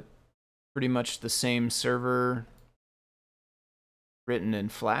 But pretty much the same server written in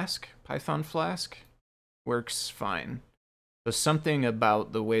Flask, Python Flask, works fine. So something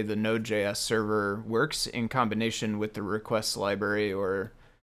about the way the Node.js server works in combination with the requests library or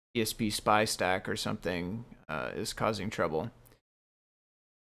ESP SPI stack or something is causing trouble.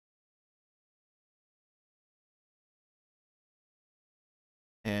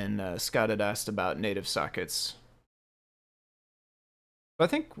 And Scott had asked about native sockets. I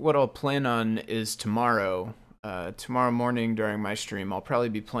think what I'll plan on is tomorrow morning during my stream, I'll probably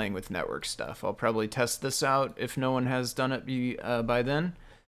be playing with network stuff. I'll probably test this out if no one has done it by then.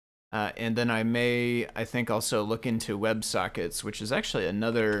 And then I think also look into WebSockets, which is actually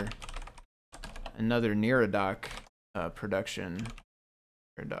another Neradoc production.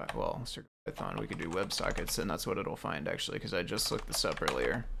 Well, CircuitPython, we could do WebSockets, and that's what it'll find actually, because I just looked this up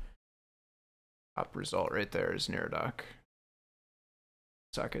earlier. Top result right there is Neradoc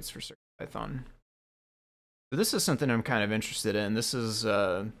sockets for CircuitPython. So this is something I'm kind of interested in. This is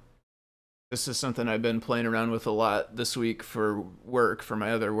something I've been playing around with a lot this week for work. For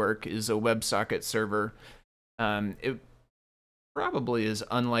my other work, is a WebSocket server. It probably is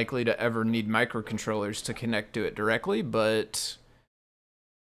unlikely to ever need microcontrollers to connect to it directly, but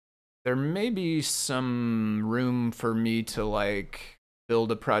there may be some room for me to like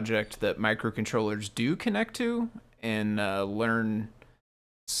build a project that microcontrollers do connect to and learn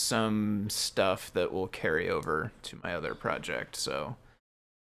some stuff that will carry over to my other project. So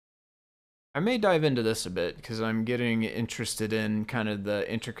I may dive into this a bit because I'm getting interested in kind of the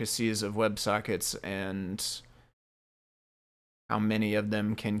intricacies of WebSockets and how many of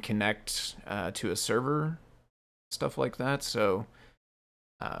them can connect to a server, stuff like that. So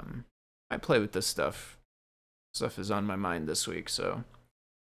I play with this stuff. Stuff is on my mind this week, so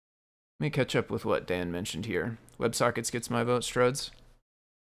let me catch up with what Dan mentioned here. WebSockets gets my vote, Struds.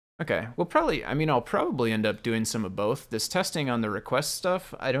 Okay, well, I'll probably end up doing some of both. This testing on the request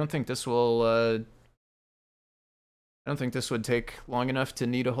stuff, I don't think this would take long enough to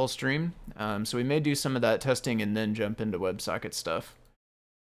need a whole stream. So we may do some of that testing and then jump into WebSocket stuff.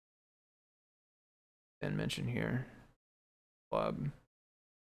 Dan mentioned here. Blob.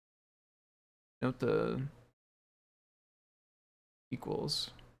 Note the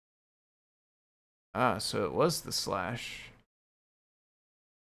equals. Ah, so it was the slash.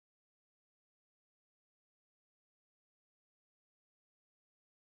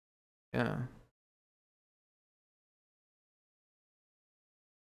 Yeah.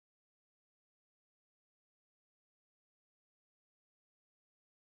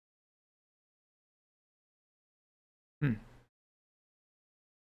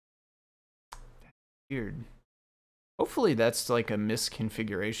 Weird. Hopefully that's like a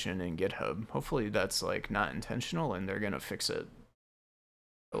misconfiguration in GitHub. Hopefully that's like not intentional and they're gonna fix it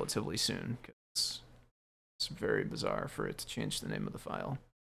relatively soon, because it's very bizarre for it to change the name of the file.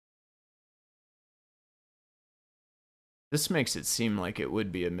 This makes it seem like it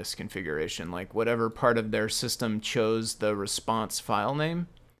would be a misconfiguration, like whatever part of their system chose the response file name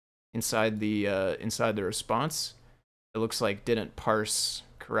inside the response, it looks like didn't parse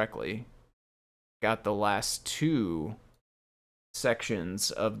correctly. Got the last two sections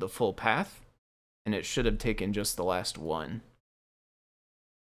of the full path, and it should have taken just the last one.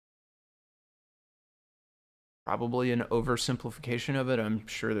 Probably an oversimplification of it. I'm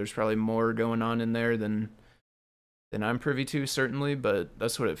sure there's probably more going on in there than I'm privy to, certainly, but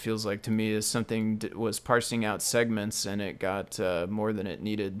that's what it feels like to me, is something was parsing out segments and it got more than it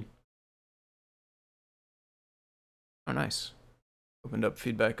needed. Oh, nice. Opened up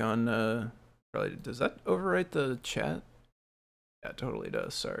feedback on, probably, does that overwrite the chat? Yeah, it totally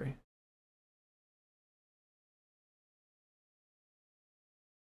does, sorry.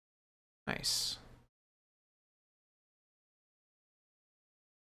 Nice.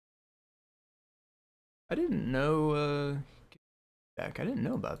 I didn't know, I didn't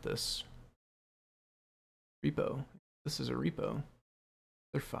know about this. Repo. This is a repo.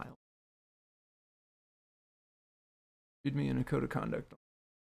 Their file. Read me in a code of conduct.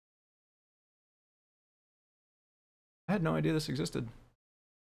 I had no idea this existed.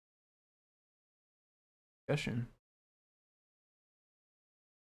 Discussion.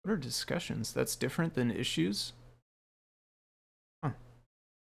 What are discussions? That's different than issues? Huh.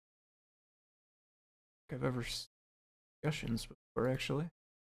 I've ever discussions before, actually.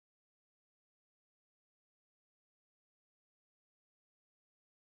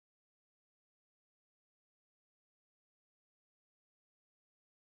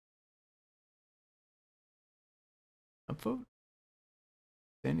 Upvote?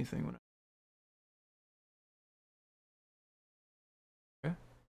 Say anything when okay.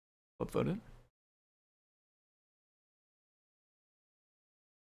 Upvote it.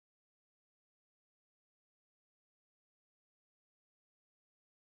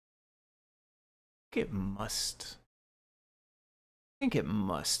 I think it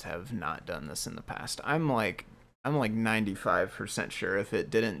must have not done this in the past. I'm like 95% sure if it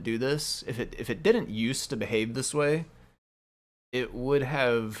didn't do this, if it didn't used to behave this way, it would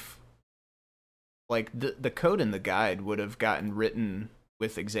have, like, the code in the guide would have gotten written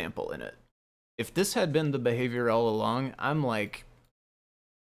with example in it. If this had been the behavior all along, I'm like,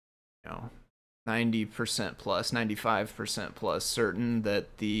 90% plus, 95% plus certain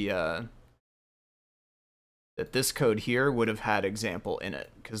that that this code here would have had example in it,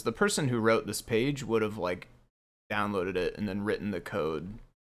 because the person who wrote this page would have like downloaded it and then written the code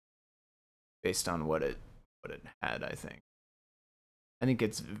based on what it had. I think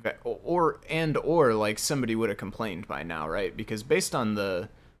it's or like somebody would have complained by now, right? Because based on the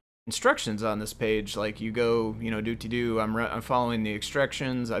instructions on this page, like you go, do I'm following the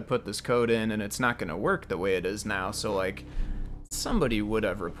instructions, I put this code in, and it's not going to work the way it is now. So like somebody would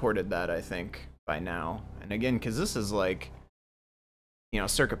have reported that, I think, by now. And again, because this is like,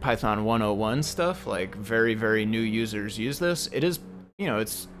 CircuitPython 101 stuff, like very, very new users use this. It is,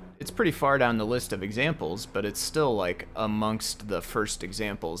 it's it's pretty far down the list of examples, but it's still like amongst the first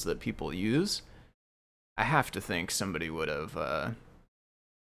examples that people use. I have to think somebody would have,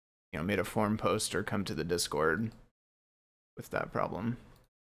 made a forum post or come to the Discord with that problem.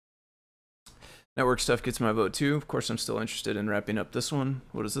 Network stuff gets my vote too. Of course, I'm still interested in wrapping up this one.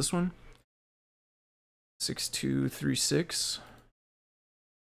 What is this one? 6236.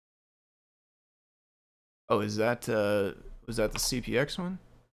 Oh, is that was that the CPX one?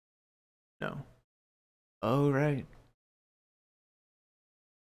 No. Oh, right.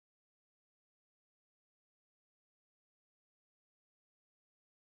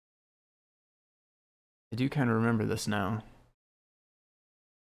 I do kind of remember this now.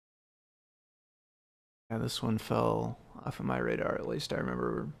 Yeah, this one fell off of my radar, at least I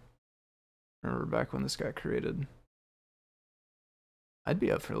remember back when this got created. I'd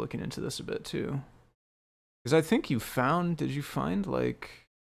be up for looking into this a bit too. Because I think you found, did you find like,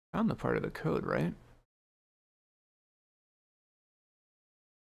 found the part of the code, right?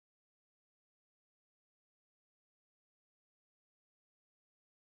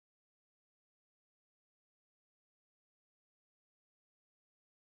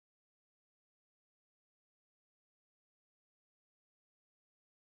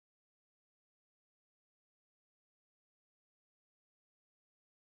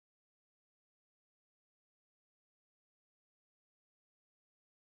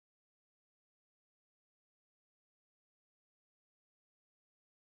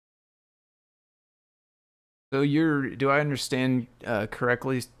 So do I understand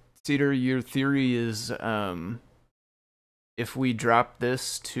correctly, Cedar, your theory is if we drop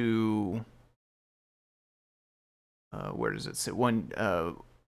this to, where does it sit? 1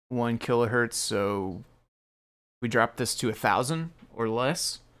 kilohertz, so we drop this to 1,000 or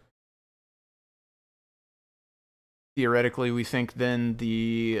less. Theoretically, we think then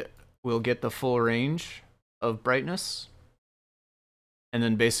we'll get the full range of brightness. And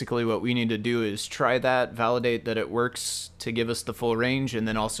then basically what we need to do is try that, validate that it works to give us the full range, and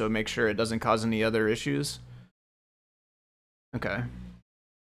then also make sure it doesn't cause any other issues. Okay.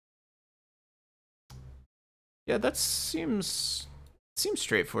 Yeah, that seems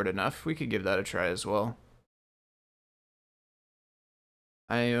straightforward enough. We could give that a try as well.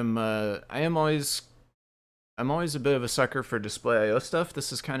 I'm always a bit of a sucker for display.io stuff.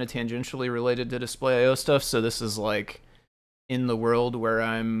 This is kind of tangentially related to display.io stuff, so this is like in the world where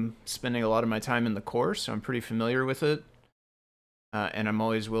I'm spending a lot of my time in the course, so I'm pretty familiar with it. And I'm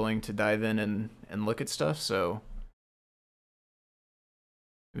always willing to dive in and look at stuff, so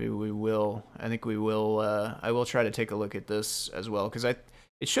maybe we will. I think we will. I will try to take a look at this as well, because I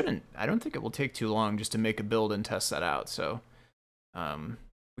don't think it will take too long just to make a build and test that out, so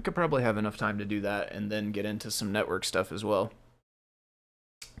we could probably have enough time to do that and then get into some network stuff as well.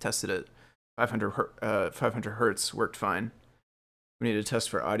 Tested it. 500 hertz worked fine. We need to test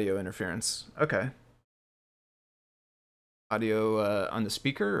for audio interference. Okay. Audio on the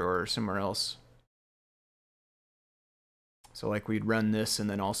speaker or somewhere else? So like we'd run this and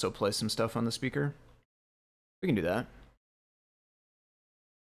then also play some stuff on the speaker? We can do that.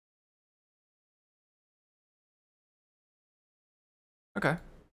 Okay.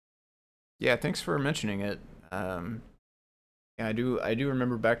 Yeah, thanks for mentioning it. Yeah, I do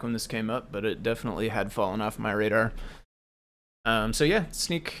remember back when this came up, but it definitely had fallen off my radar. So yeah,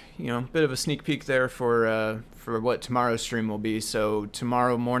 bit of a sneak peek there for what tomorrow's stream will be. So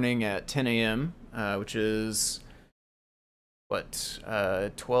tomorrow morning at 10 a.m., which is what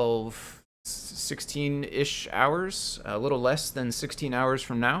 12, 16-ish hours, a little less than 16 hours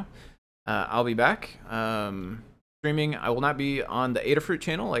from now, I'll be back streaming. I will not be on the Adafruit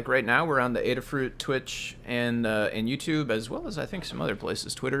channel like right now. We're on the Adafruit Twitch and YouTube, as well as I think some other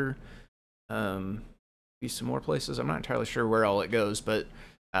places, Twitter. Be some more places. I'm not entirely sure where all it goes, but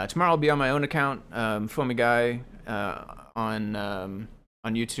tomorrow I'll be on my own account, FoamyGuy on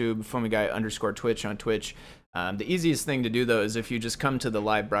YouTube, FoamyGuy_Twitch on Twitch. The easiest thing to do though is if you just come to the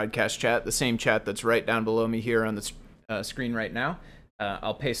live broadcast chat, the same chat that's right down below me here on the screen right now.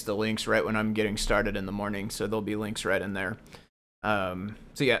 I'll paste the links right when I'm getting started in the morning, so there'll be links right in there. So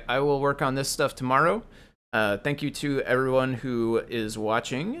yeah, I will work on this stuff tomorrow. Thank you to everyone who is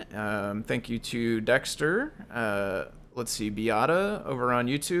watching. Thank you to Dexter. Let's see, Beata over on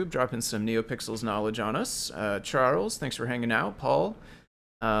YouTube, dropping some NeoPixels knowledge on us. Charles, thanks for hanging out. Paul,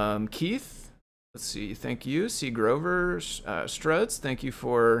 Keith, let's see, thank you. C. Grover, Struds, thank you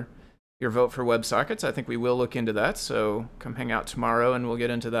for your vote for WebSockets. I think we will look into that, so come hang out tomorrow and we'll get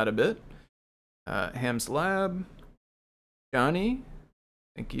into that a bit. Ham's Lab, Johnny,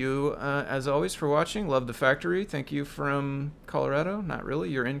 Thank you, as always, for watching. Love the factory. Thank you from Colorado. Not really.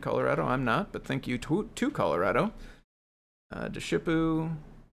 You're in Colorado. I'm not. But thank you to Colorado. Deshipu.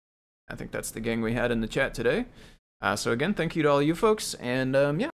 I think that's the gang we had in the chat today. So again, thank you to all you folks. And yeah.